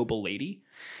 like a noble lady.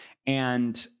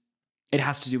 And it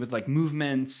has to do with like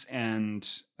movements and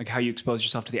like how you expose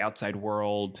yourself to the outside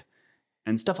world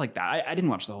and stuff like that. I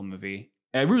didn't watch the whole movie.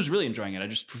 I was really enjoying it. I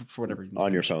just, for whatever reason.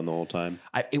 On your phone the whole time?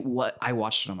 I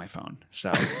watched it on my phone.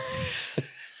 So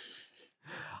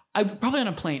I probably on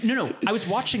a plane. No, I was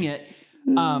watching it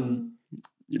on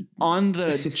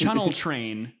the Channel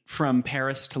train from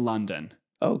Paris to London.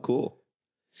 Oh, cool.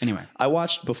 Anyway, I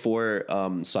watched Before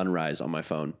Sunrise on my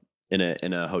phone in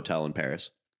a hotel in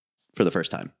Paris for the first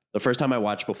time. The first time I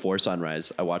watched Before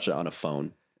Sunrise, I watched it on a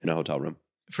phone in a hotel room.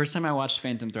 First time I watched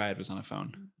Phantom Thread was on a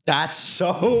phone. That's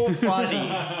so funny.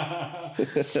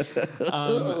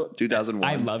 2001.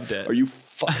 I loved it. Are you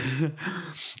funny?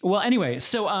 Well, anyway,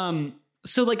 so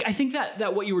like I think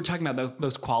that what you were talking about,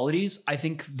 those qualities, I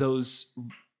think those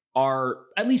are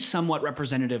at least somewhat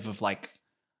representative of like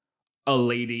a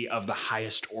lady of the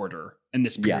highest order in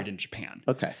this period in Japan.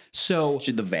 Okay. So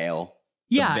the veil.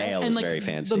 Yeah, the veil and is like very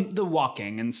fancy. The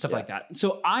walking and stuff like that.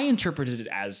 So I interpreted it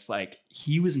as like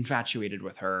he was infatuated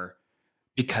with her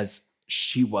because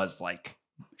she was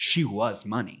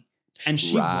money. And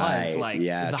she was like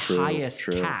the highest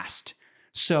caste.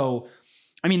 So,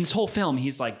 I mean, this whole film,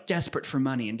 he's like desperate for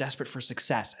money and desperate for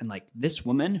success. And like this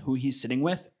woman who he's sitting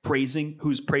with,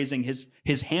 who's praising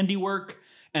his handiwork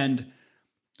and,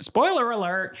 spoiler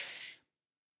alert,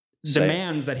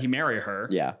 demands that he marry her.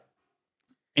 Yeah.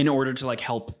 In order to like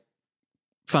help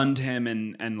fund him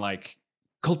and like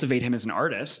cultivate him as an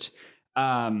artist.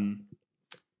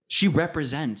 She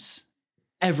represents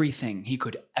everything he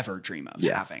could ever dream of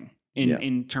having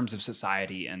in terms of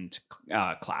society and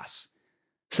class.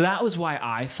 So that was why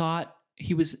I thought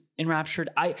he was enraptured.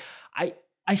 I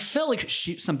felt like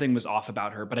something was off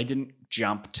about her, but I didn't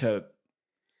jump to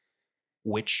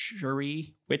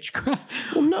witchcraft.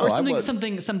 Well, no, or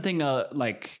something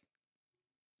like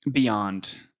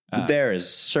beyond. There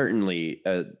is certainly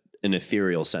an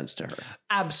ethereal sense to her.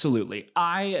 Absolutely.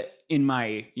 In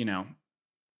my,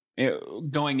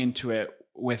 going into it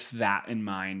with that in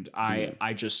mind,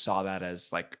 I just saw that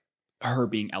as like her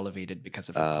being elevated because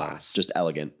of her class. Just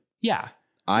elegant. Yeah.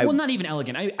 Well, not even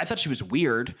elegant. I thought she was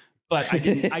weird, but I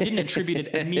didn't attribute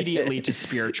it immediately to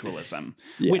spiritualism,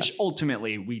 which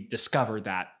ultimately we discovered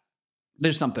that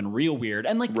there's something real weird.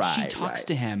 And like she talks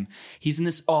to him. He's in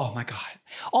this, oh my God.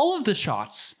 All of the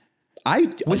shots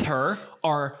with her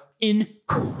are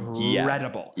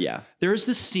incredible. Yeah. There's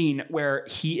this scene where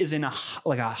he is in a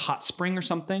hot spring or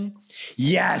something.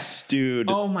 Yes,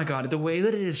 dude. Oh my God. The way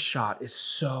that it is shot is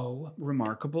so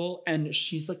remarkable. And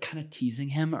she's like kind of teasing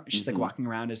him. She's like walking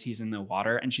around as he's in the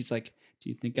water. And she's like, do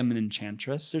you think I'm an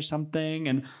enchantress or something?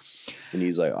 And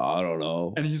he's like, I don't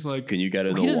know. And he's like, can you get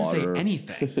in the water? He doesn't say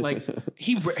anything. Like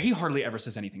he hardly ever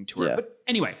says anything to her. Yeah. But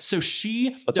anyway, so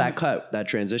that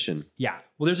transition. Yeah.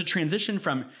 Well, there's a transition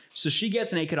so she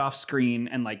gets naked off screen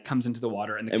and like comes into the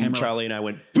water and camera. Charlie and I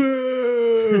went,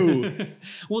 boo.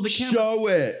 Well, show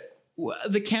it.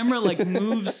 The camera like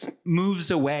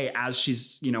moves away as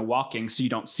she's, walking. So you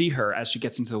don't see her as she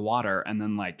gets into the water. And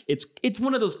then like, it's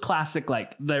one of those classic,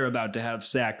 like they're about to have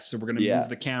sex. So we're going to move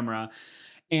the camera,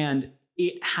 and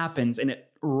it happens and it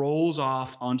rolls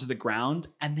off onto the ground.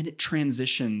 And then it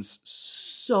transitions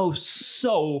so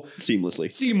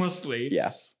seamlessly.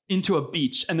 Yeah. Into a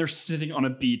beach, and they're sitting on a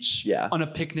beach on a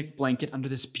picnic blanket under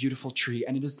this beautiful tree,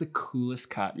 and it is the coolest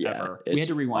cut ever. We had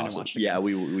to rewind and watch it. Yeah,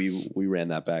 we ran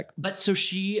that back. But so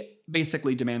she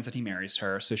basically demands that he marries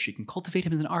her so she can cultivate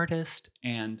him as an artist,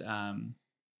 and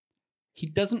he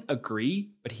doesn't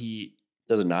agree, but he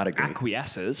does not agree.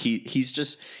 Acquiesces.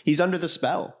 He's under the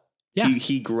spell. Yeah.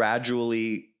 He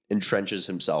gradually entrenches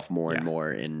himself more and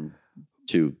more in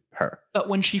to her. But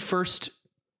when she first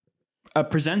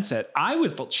presents it, I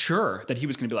was sure that he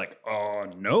was going to be like, "Oh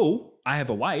no, I have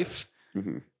a wife,"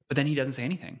 but then he doesn't say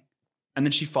anything, and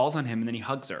then she falls on him, and then he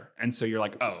hugs her, and so you're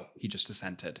like, "Oh, he just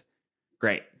assented,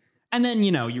 great." And then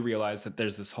you realize that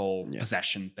there's this whole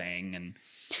possession thing,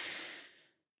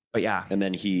 but yeah, and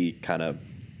then he kind of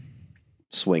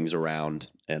swings around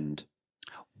and.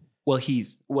 Well,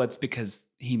 it's because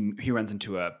he runs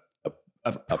into a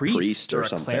priest or a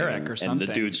cleric or something. And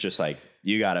the dude's just like,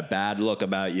 you got a bad look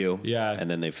about you. Yeah. And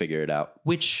then they figure it out.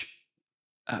 Which,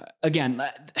 again...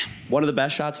 one of the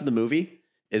best shots of the movie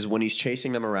is when he's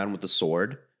chasing them around with the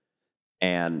sword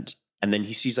and then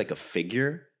he sees like a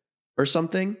figure or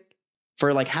something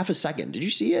for like half a second. Did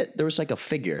you see it? There was like a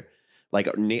figure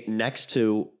like next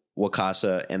to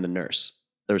Wakasa and the nurse.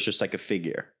 There was just like a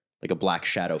figure. Like a black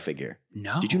shadow figure.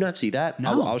 No. Did you not see that?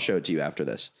 No. I'll show it to you after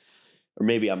this. Or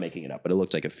maybe I'm making it up, but it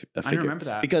looks like a figure. I don't remember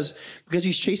that. Because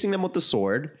he's chasing them with the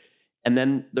sword, and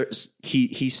then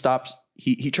he stops,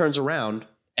 he turns around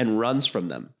and runs from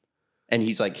them. And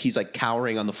he's like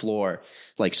cowering on the floor,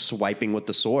 like swiping with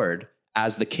the sword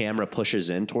as the camera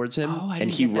pushes in towards him. Oh, I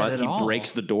and didn't get that at he all.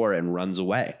 breaks the door and runs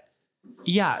away.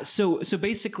 Yeah, so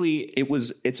basically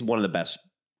it's one of the best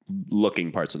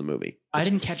looking parts of the movie. I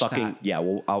didn't catch that. Yeah,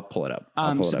 well, I'll pull it up.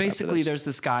 So basically there's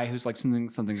this guy who's like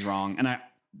something's wrong, and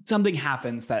something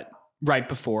happens that right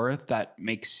before that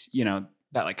makes that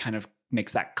like kind of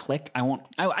makes that click.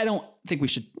 I don't think we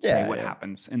should say what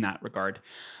happens in that regard,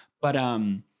 but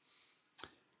the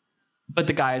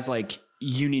guy's like,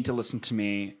 you need to listen to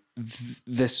me.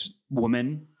 This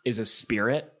woman is a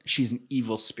spirit. She's an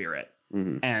evil spirit,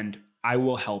 and I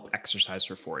will help exorcise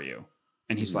her for you.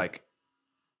 And he's like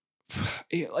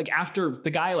after the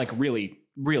guy like really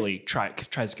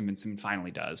tries to convince him and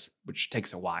finally does, which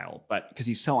takes a while, but because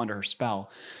he's so under her spell.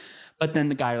 But then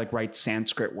the guy like writes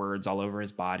Sanskrit words all over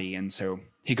his body, and so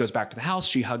he goes back to the house.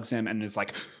 She hugs him and is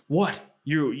like, "What?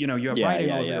 You have writing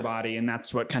all over your body," and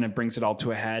that's what kind of brings it all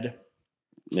to a head.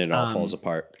 It all falls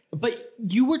apart. But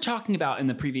you were talking about in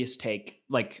the previous take,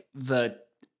 like the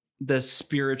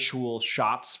spiritual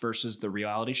shots versus the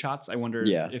reality shots. I wonder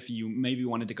if you maybe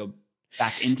wanted to go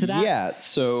back into that. Yeah.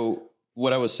 So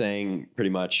what I was saying pretty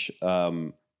much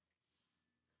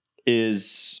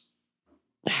is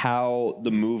how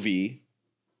the movie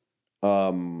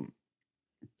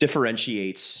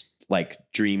differentiates like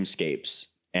dreamscapes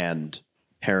and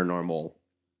paranormal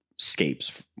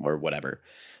scapes or whatever.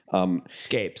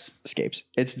 Scapes.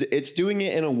 It's doing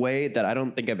it in a way that I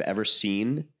don't think I've ever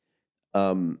seen,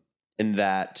 in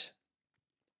that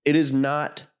it is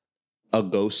not a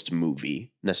ghost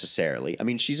movie necessarily. I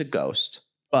mean, she's a ghost,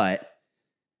 but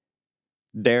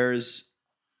there's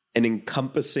an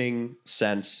encompassing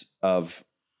sense of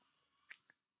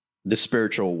the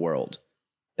spiritual world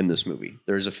in this movie.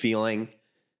 There's a feeling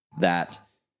that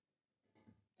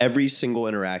every single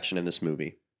interaction in this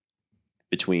movie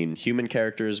between human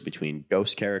characters, between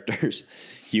ghost characters,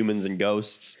 humans and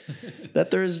ghosts, that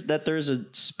there's a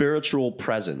spiritual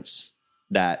presence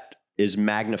that is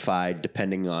magnified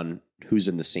depending on who's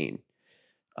in the scene.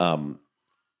 And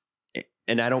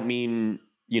I don't mean,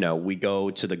 we go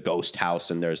to the ghost house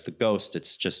and there's the ghost.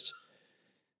 It's just,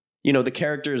 the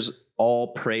characters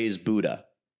all praise Buddha.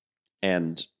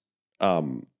 And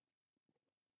to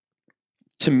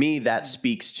me, that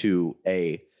speaks to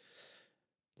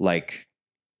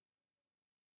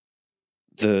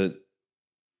the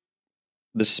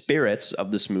spirits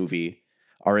of this movie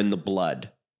are in the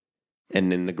blood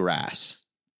and in the grass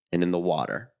and in the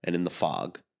water and in the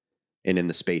fog and in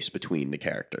the space between the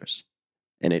characters.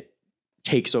 And it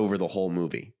takes over the whole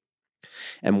movie.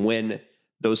 And when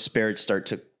those spirits start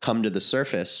to come to the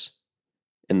surface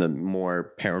in the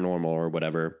more paranormal or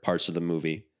whatever parts of the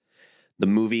movie,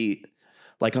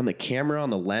 like on the camera, on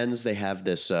the lens, they have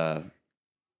this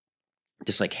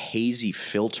like hazy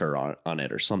filter on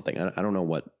it or something. I don't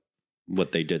know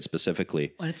what they did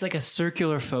specifically. And it's like a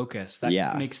circular focus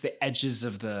that makes the edges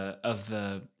of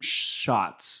the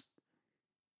shots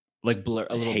like a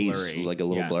little haze, blurry. Like a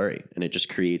little blurry. And it just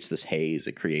creates this haze.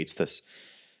 It creates this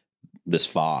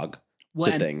fog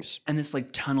to things. And this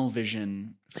like tunnel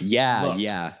vision. Yeah, look.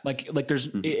 yeah. Like there's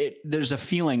there's a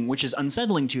feeling which is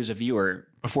unsettling to you as a viewer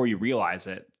before you realize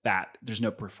it, that there's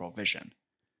no peripheral vision.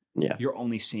 Yeah. You're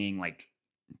only seeing like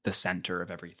the center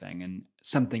of everything, and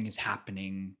something is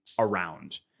happening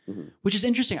around, which is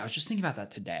interesting. I was just thinking about that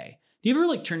today. Do you ever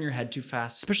like turn your head too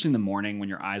fast, especially in the morning when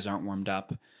your eyes aren't warmed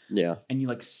up? Yeah. And you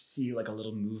like see like a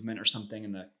little movement or something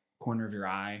in the corner of your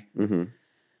eye. Mm-hmm.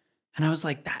 And I was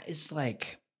like, that is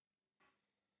like,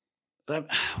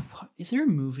 is there a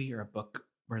movie or a book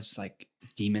where it's like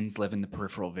demons live in the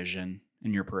peripheral vision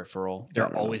in your peripheral. There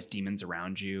are always demons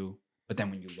around you, but then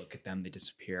when you look at them, they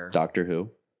disappear. Doctor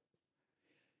Who?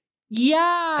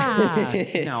 Yeah.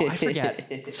 No, I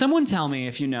forget. Someone tell me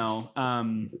if you know.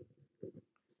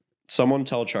 Someone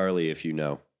tell Charlie if you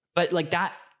know. But like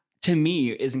that, to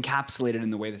me, is encapsulated in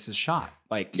the way this is shot.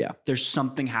 Like, there's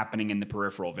something happening in the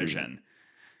peripheral vision.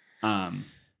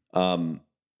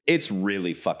 It's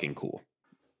really fucking cool.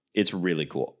 It's really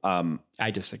cool.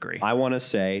 I disagree. I want to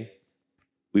say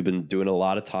we've been doing a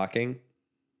lot of talking,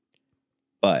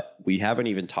 but we haven't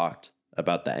even talked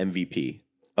about the MVP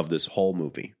of this whole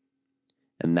movie.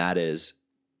 And that is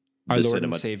our Lord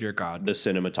and Savior God. The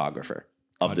cinematographer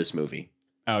of this movie.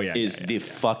 Oh, yeah. Is the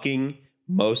fucking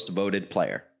most voted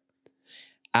player.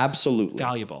 Absolutely.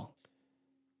 Valuable.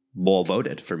 Well,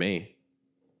 voted for me.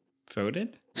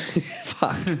 Voted?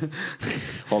 Fuck.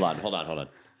 Hold on.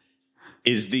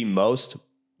 Is the most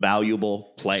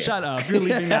valuable player. Shut up. You're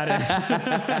leaving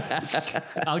that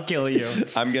in. I'll kill you.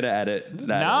 I'm going to edit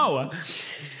that. No.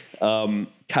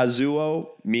 Kazuo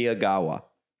Miyagawa,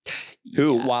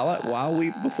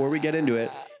 who, before we get into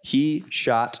it, he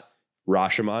shot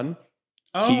Rashomon.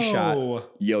 He shot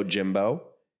Yojimbo.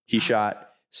 He shot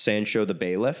Sancho the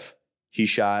Bailiff. He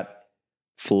shot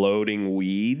Floating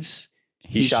Weeds.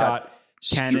 He shot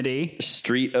Kennedy.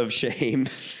 Street of Shame.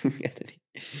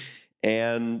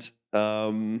 And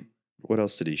what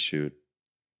else did he shoot?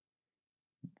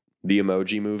 The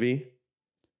Emoji Movie.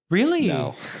 Really?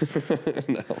 No.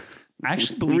 No. I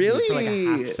actually believe you for like a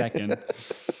half second.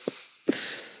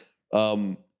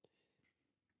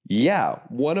 Yeah,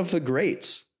 one of the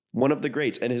greats.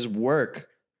 And his work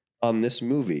on this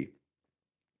movie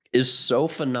is so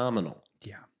phenomenal.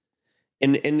 Yeah.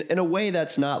 In a way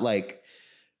that's not like,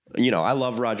 I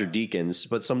love Roger Deakins,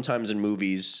 but sometimes in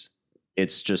movies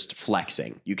it's just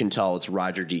flexing. You can tell it's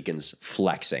Roger Deakins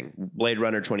flexing. Blade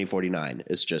Runner 2049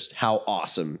 is just how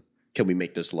awesome can we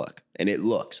make this look? And it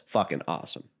looks fucking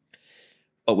awesome.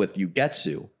 But with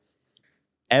Ugetsu,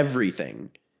 everything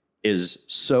is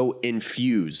so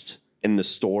infused in the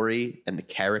story and the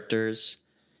characters.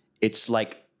 It's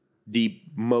like the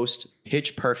most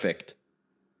pitch perfect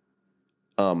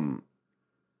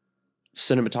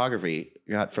cinematography,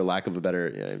 for lack of a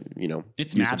better,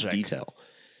 it's use magic. Of detail.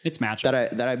 It's magic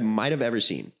that I might have ever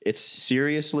seen. It's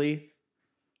seriously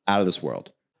out of this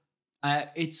world.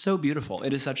 It's so beautiful.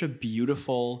 It is such a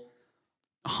beautiful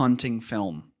haunting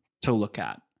film to look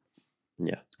at.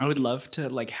 Yeah, I would love to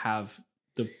like have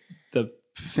the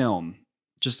film,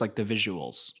 just like the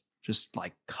visuals, just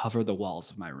like cover the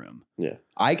walls of my room. Yeah,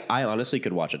 I honestly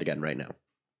could watch it again right now.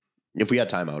 If we had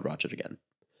time, I would watch it again.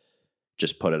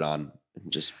 Just put it on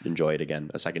and just enjoy it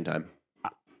again a second time.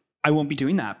 I won't be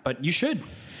doing that, but you should.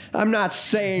 I'm not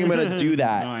saying I'm going to do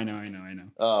that. No, I know.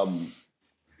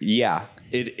 Yeah,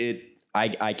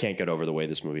 I can't get over the way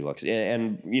this movie looks.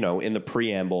 And in the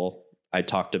preamble, I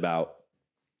talked about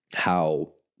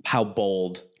how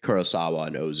bold Kurosawa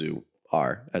and Ozu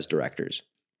are as directors.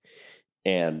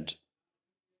 And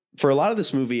for a lot of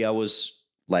this movie, I was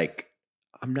like,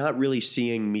 I'm not really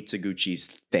seeing Mitsuguchi's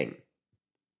thing.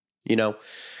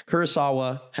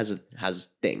 Kurosawa has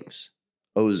things.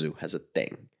 Ozu has a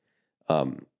thing.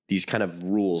 These kind of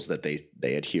rules that they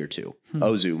adhere to.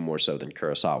 Ozu more so than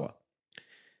Kurosawa.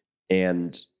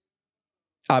 And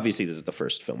obviously this is the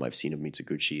first film I've seen of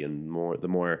Mitsuguchi, and the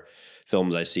more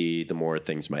films I see, the more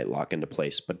things might lock into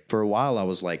place. But for a while I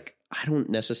was like, I don't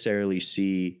necessarily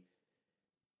see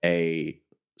a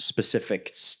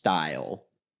specific style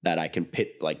that I can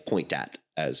point at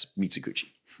as Mitsuguchi.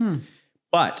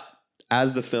 But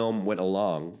as the film went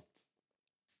along,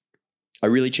 I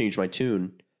really changed my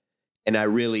tune, and I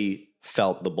really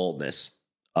felt the boldness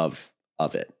of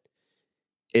it.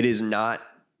 It is not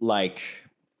like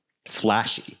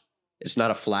flashy. It's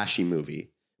not a flashy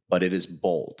movie, but it is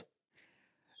bold.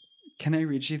 Can I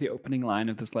read you the opening line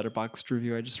of this Letterboxd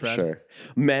review I just read? Sure.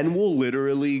 Men will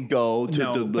literally go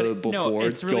to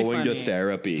before really going to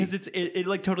therapy. Because it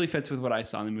like totally fits with what I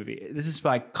saw in the movie. This is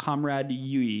by Comrade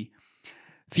Yui.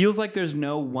 Feels like there's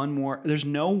no one more.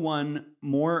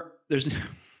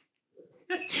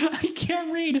 I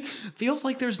can't read. Feels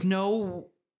like there's no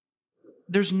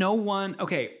one.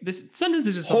 Okay, this sentence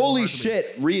is just holy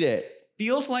shit. Read it.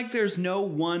 Feels like there's no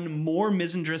one more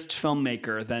misandrist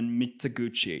filmmaker than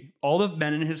Mitsuguchi. All the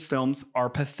men in his films are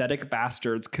pathetic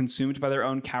bastards consumed by their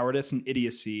own cowardice and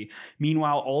idiocy.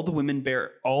 Meanwhile, all the women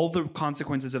bear all the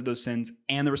consequences of those sins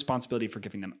and the responsibility for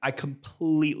forgiving them. I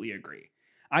completely agree.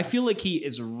 I feel like he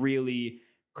is really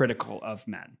critical of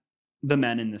the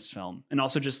men in this film. And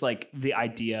also just like the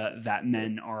idea that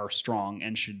men are strong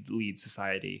and should lead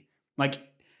society. Like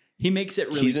he makes it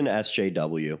really... He's an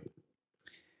SJW.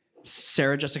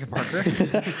 Sarah Jessica Parker.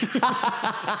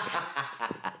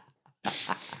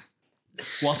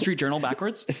 Wall Street Journal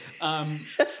backwards.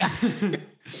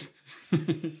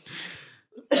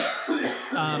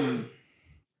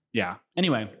 Yeah.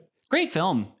 Anyway, great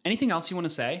film. Anything else you want to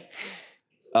say?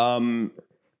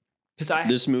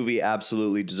 This movie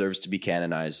absolutely deserves to be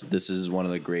canonized. This is one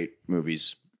of the great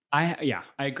movies. I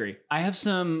agree. I have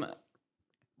some.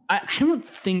 I don't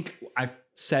think I've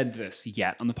said this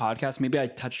yet on the podcast. Maybe I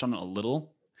touched on it a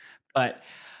little, but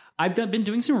I've been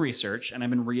doing some research and I've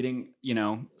been reading,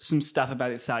 some stuff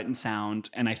about Sight and Sound,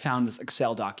 and I found this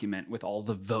Excel document with all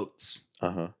the votes,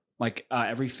 like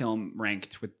every film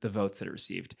ranked with the votes that it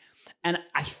received. And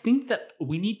I think that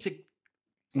we need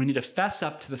to fess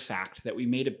up to the fact that we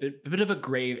made a bit of a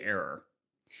grave error.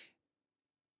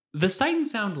 The Sight and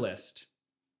Sound list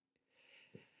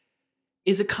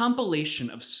is a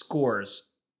compilation of scores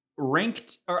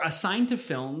ranked or assigned to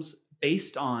films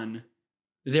based on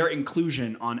their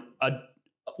inclusion on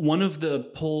one of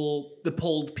the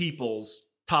polled people's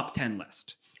top 10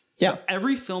 list. So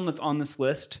every film that's on this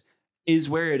list is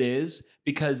where it is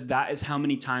because that is how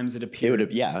many times it appeared.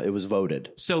 It was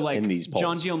voted. So like in these polls.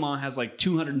 John Dielmont has like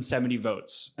 270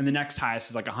 votes and the next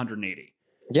highest is like 180.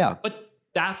 Yeah. But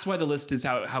that's why the list is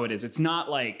how it is. It's not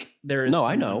like there is. No,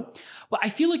 I know. Well, I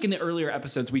feel like in the earlier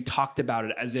episodes, we talked about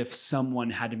it as if someone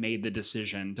had made the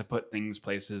decision to put things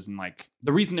places. And like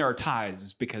the reason there are ties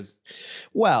is because.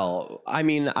 Well, I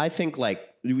mean, I think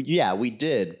we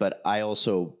did. But I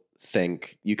also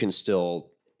think you can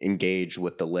still engage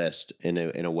with the list in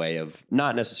a way of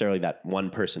not necessarily that one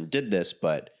person did this,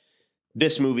 but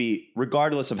this movie,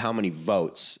 regardless of how many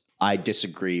votes, I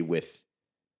disagree with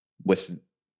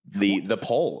the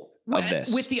poll of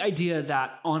this. With the idea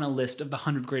that on a list of the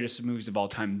 100 greatest movies of all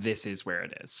time, this is where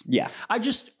it is. Yeah.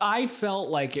 I felt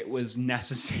like it was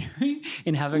necessary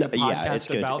in having a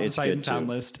podcast about the Sight and Sound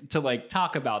list to like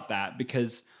talk about that,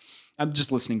 because I'm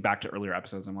just listening back to earlier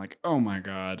episodes. I'm like, oh my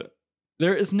God,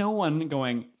 there is no one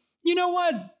going, you know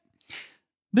what?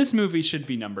 This movie should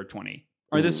be number 20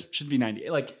 or this should be 90.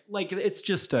 Like it's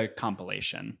just a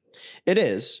compilation. It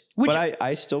is. But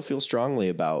I still feel strongly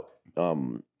about,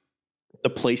 the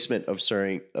placement of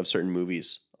certain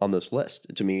movies on this list.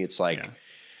 To me, it's like,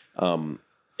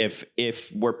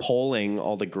 if we're polling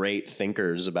all the great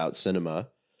thinkers about cinema,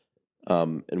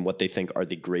 and what they think are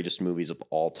the greatest movies of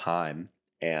all time,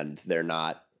 and they're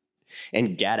not,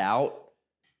 and Get Out,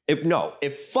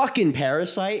 if fucking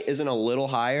Parasite isn't a little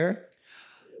higher,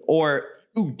 or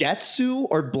Ugetsu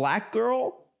or Black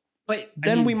Girl, but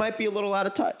then we might be a little out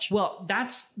of touch. Well,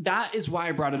 that is why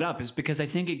I brought it up, is because I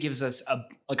think it gives us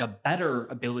a better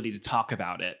ability to talk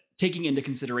about it, taking into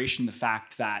consideration the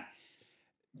fact that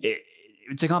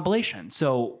it's a compilation.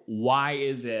 So why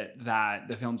is it that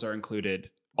the films are included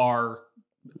are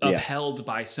upheld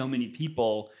by so many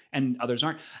people and others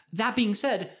aren't? That being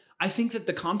said, I think that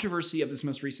the controversy of this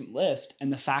most recent list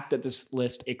and the fact that this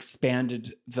list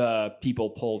expanded the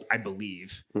people polled, I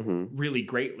believe, really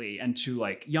greatly, and to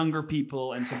like younger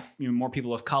people and to more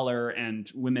people of color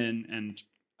and women and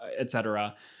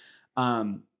etc.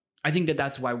 I think that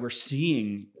that's why we're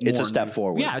seeing it's a step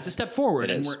forward. Yeah, it's a step forward,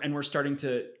 and we're starting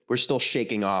to. We're still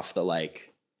shaking off the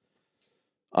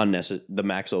the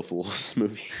Maxo Fools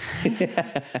movie.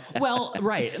 Well,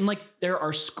 right. And like there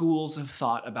are schools of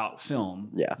thought about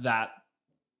film that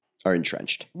are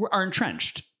entrenched,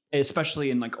 especially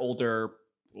in like older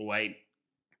white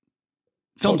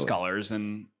film scholars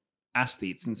and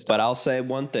aesthetes and stuff. But I'll say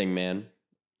one thing, man.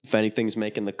 If anything's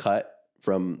making the cut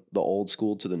from the old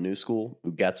school to the new school,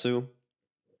 Ugetsu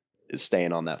is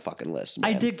staying on that fucking list,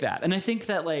 man. I dig that. And I think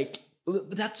that like,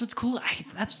 that's what's cool.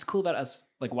 That's what's cool about us,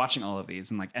 like watching all of these,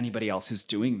 and like anybody else who's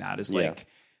doing that is like,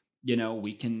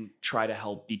 we can try to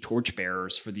help be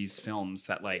torchbearers for these films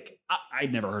that like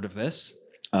I'd never heard of this.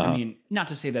 I mean, not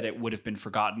to say that it would have been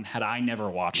forgotten had I never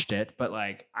watched it, but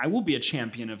like I will be a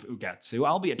champion of Ugetsu.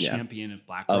 I'll be a champion of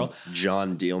Black Girl. Of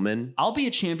John Dielman. I'll be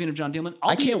a champion of John Dielman.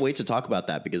 I can't wait to talk about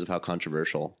that because of how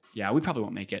controversial. Yeah, we probably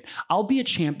won't make it. I'll be a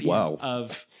champion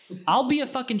I'll be a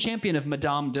fucking champion of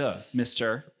Madame de,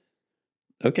 mister.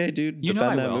 Okay, dude.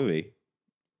 Defend that movie.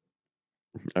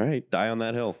 All right, die on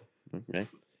that hill. Okay.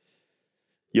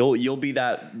 You'll be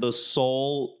the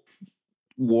sole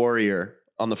warrior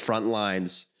on the front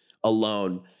lines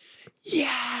alone.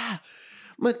 Yeah,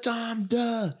 Madame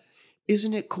de.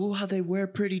 Isn't it cool how they wear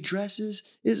pretty dresses?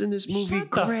 Isn't this movie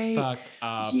great? The fuck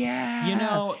up.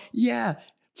 Yeah. Yeah.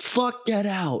 Fuck Get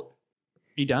Out.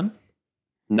 You done?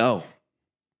 No.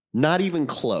 Not even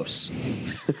close.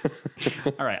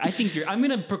 All right. I'm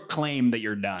going to proclaim that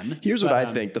you're done. Here's what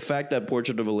I think. The fact that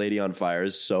Portrait of a Lady on Fire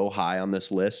is so high on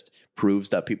this list proves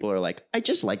that people are like, I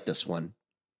just like this one.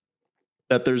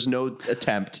 That there's no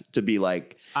attempt to be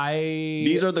like,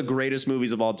 these are the greatest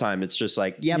movies of all time. It's just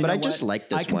like, yeah, but I just like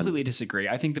this one. I completely disagree.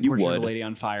 I think the Portrait of a Lady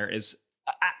on Fire is...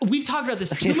 we've talked about this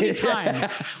too many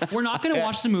times. We're not going to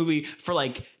watch the movie for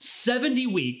like 70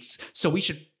 weeks, so we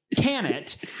should can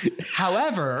it.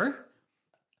 However,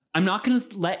 I'm not going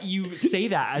to let you say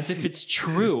that as if it's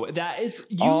true. That is,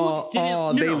 you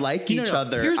they like each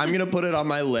other. I'm going to put it on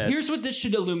my list. Here's what this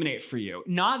should illuminate for you.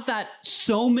 Not that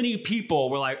so many people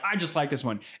were like, I just like this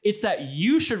one. It's that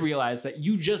you should realize that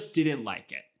you just didn't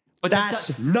like it. But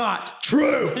that's not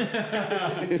true.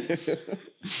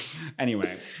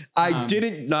 Anyway. I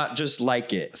didn't not just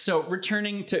like it. So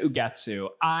returning to Ugetsu,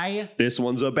 this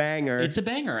one's a banger. It's a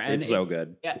banger. And it's so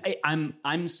good.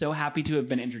 I'm so happy to have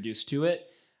been introduced to it.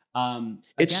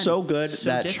 It's so good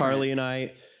that different. Charlie and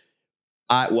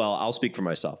I'll speak for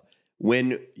myself.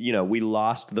 When, we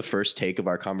lost the first take of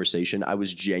our conversation, I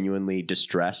was genuinely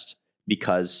distressed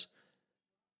because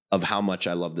of how much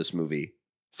I love this movie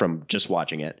from just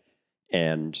watching it.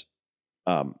 And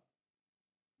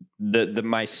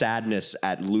my sadness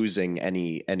at losing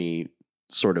any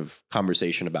sort of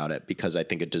conversation about it, because I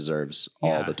think it deserves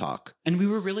all the talk. And we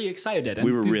were really excited.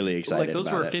 We were really excited. Like those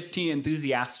were 15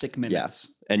 enthusiastic minutes.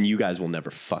 Yeah. And you guys will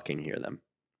never fucking hear them.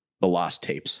 The lost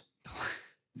tapes.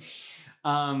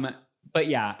 But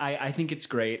yeah, I think it's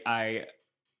great. I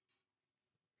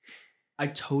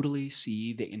totally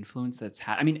see the influence that's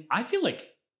had. I feel like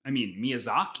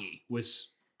Miyazaki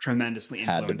was tremendously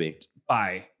influenced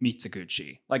by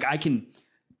Mitsuguchi. Like I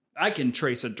can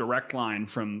trace a direct line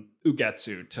from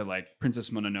Ugetsu to like Princess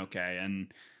Mononoke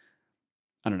and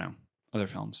I don't know, other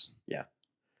films. Yeah.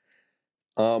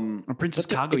 Or Princess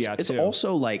Kaguya it's too. It's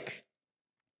also like,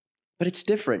 but it's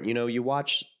different. You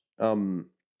watch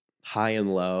High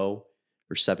and Low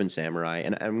or Seven Samurai,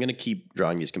 and I'm going to keep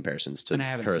drawing these comparisons to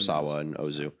Kurosawa and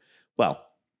Ozu. Well,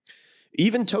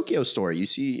 even Tokyo Story, you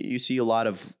see a lot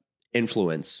of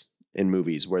influence in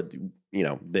movies where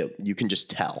you can just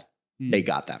tell they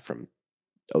got that from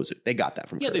Ozu. They got that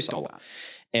from Kurosawa. They stole that.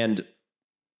 And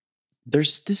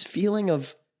there's this feeling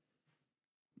of,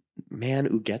 man,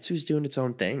 Ugetsu's doing its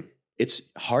own thing. It's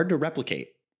hard to replicate.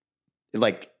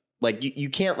 Like you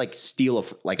can't like steal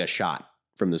a shot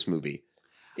from this movie.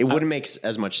 It wouldn't make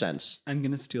as much sense. I'm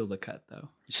going to steal the cut though.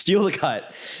 Steal the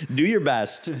cut. Do your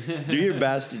best. Do your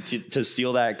best to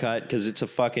steal that cut, because it's a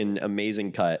fucking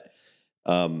amazing cut.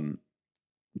 But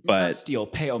not steal,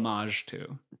 pay homage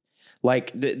to.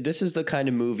 Like this is the kind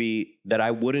of movie that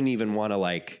I wouldn't even want to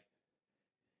like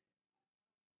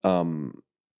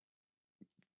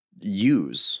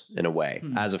use in a way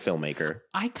as a filmmaker.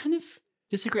 I kind of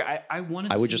disagree. I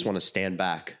would just want to stand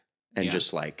back and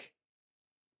just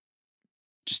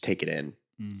take it in,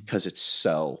 because it's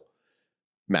so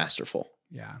masterful.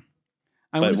 Yeah.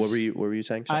 But what were you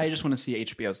saying? I just want to see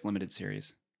HBO's limited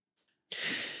series.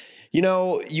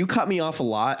 You cut me off a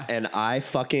lot, and I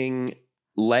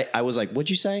was like, what'd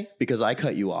you say? Because I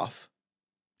cut you off.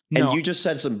 No. And you just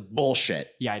said some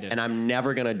bullshit. Yeah, I did. And I'm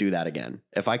never going to do that again.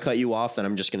 If I cut you off, then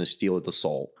I'm just going to steal the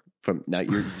soul from now.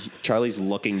 Charlie's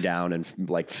looking down and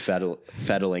like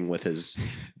fiddling with his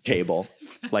cable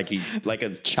like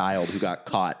a child who got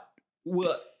caught.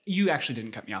 Well, you actually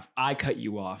didn't cut me off. I cut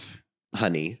you off.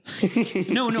 Honey.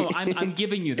 No, I'm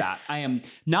giving you that. I am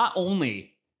not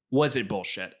only was it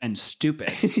bullshit and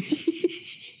stupid.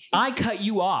 I cut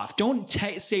you off. Don't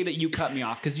say that you cut me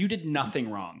off, because you did nothing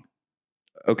wrong.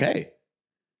 Okay.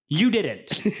 You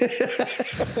didn't.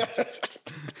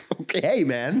 Okay,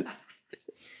 man.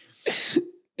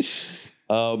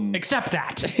 Accept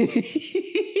that.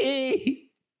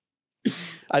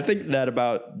 I think that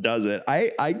about does it.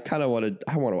 I kind of want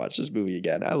to watch this movie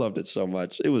again. I loved it so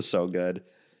much. It was so good.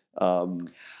 I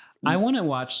want to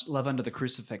watch Love Under the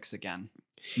Crucifix again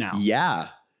now. Yeah.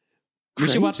 We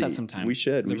should watch that sometime. We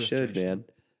should, man.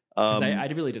 I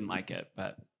really didn't like it,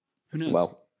 but who knows?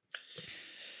 Well,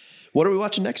 what are we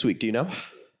watching next week? Do you know?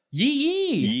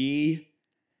 Yee.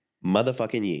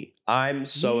 Motherfucking Yee. I'm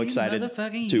so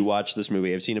excited to watch this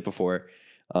movie. I've seen it before.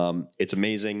 It's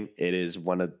amazing. It's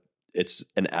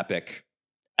an epic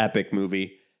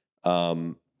movie.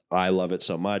 I love it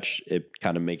so much. It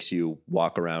kind of makes you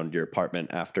walk around your apartment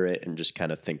after it and just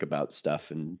kind of think about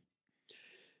stuff, and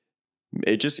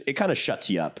it kind of shuts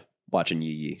you up watching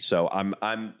Yee. So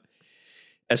I'm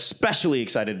especially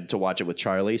excited to watch it with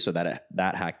Charlie, so that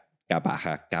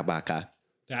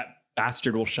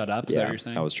bastard will shut up. Is that what you're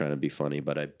saying? I was trying to be funny,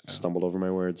 but I stumbled over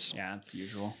my words. Yeah, it's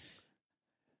usual.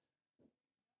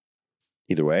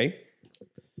 Either way,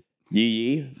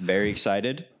 Yee, very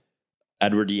excited.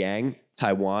 Edward Yang,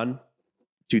 Taiwan,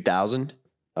 2000.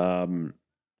 What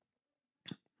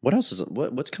else is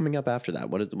what's coming up after that?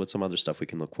 What's some other stuff we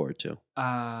can look forward to?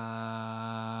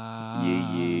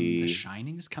 The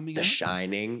Shining is coming up. The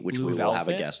Shining, which Blue we will have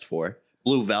a Velvet? guest for.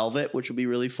 Blue Velvet, which will be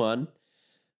really fun.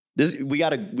 We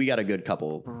got a good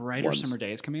couple. Brighter ones. Summer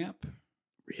Day is coming up.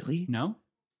 Really? No?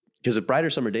 Because if Brighter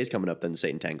Summer Day's coming up, then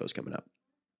Satan Tango's coming up.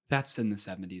 That's in the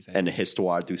 70s. And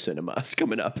Histoire du Cinema is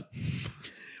coming up.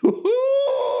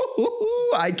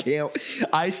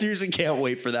 I seriously can't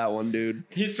wait for that one, dude.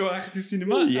 Histoire du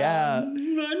Cinema. Yeah.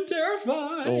 I'm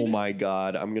terrified. Oh my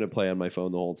God. I'm going to play on my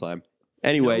phone the whole time.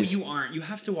 Anyways. No, you aren't. You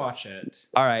have to watch it.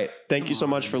 All right. Thank Come you so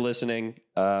much on. for listening.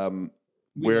 We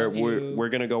love you. We're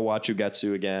going to go watch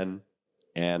Ugetsu again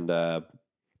and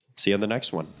see you on the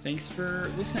next one. Thanks for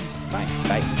listening. Bye.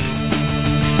 Bye.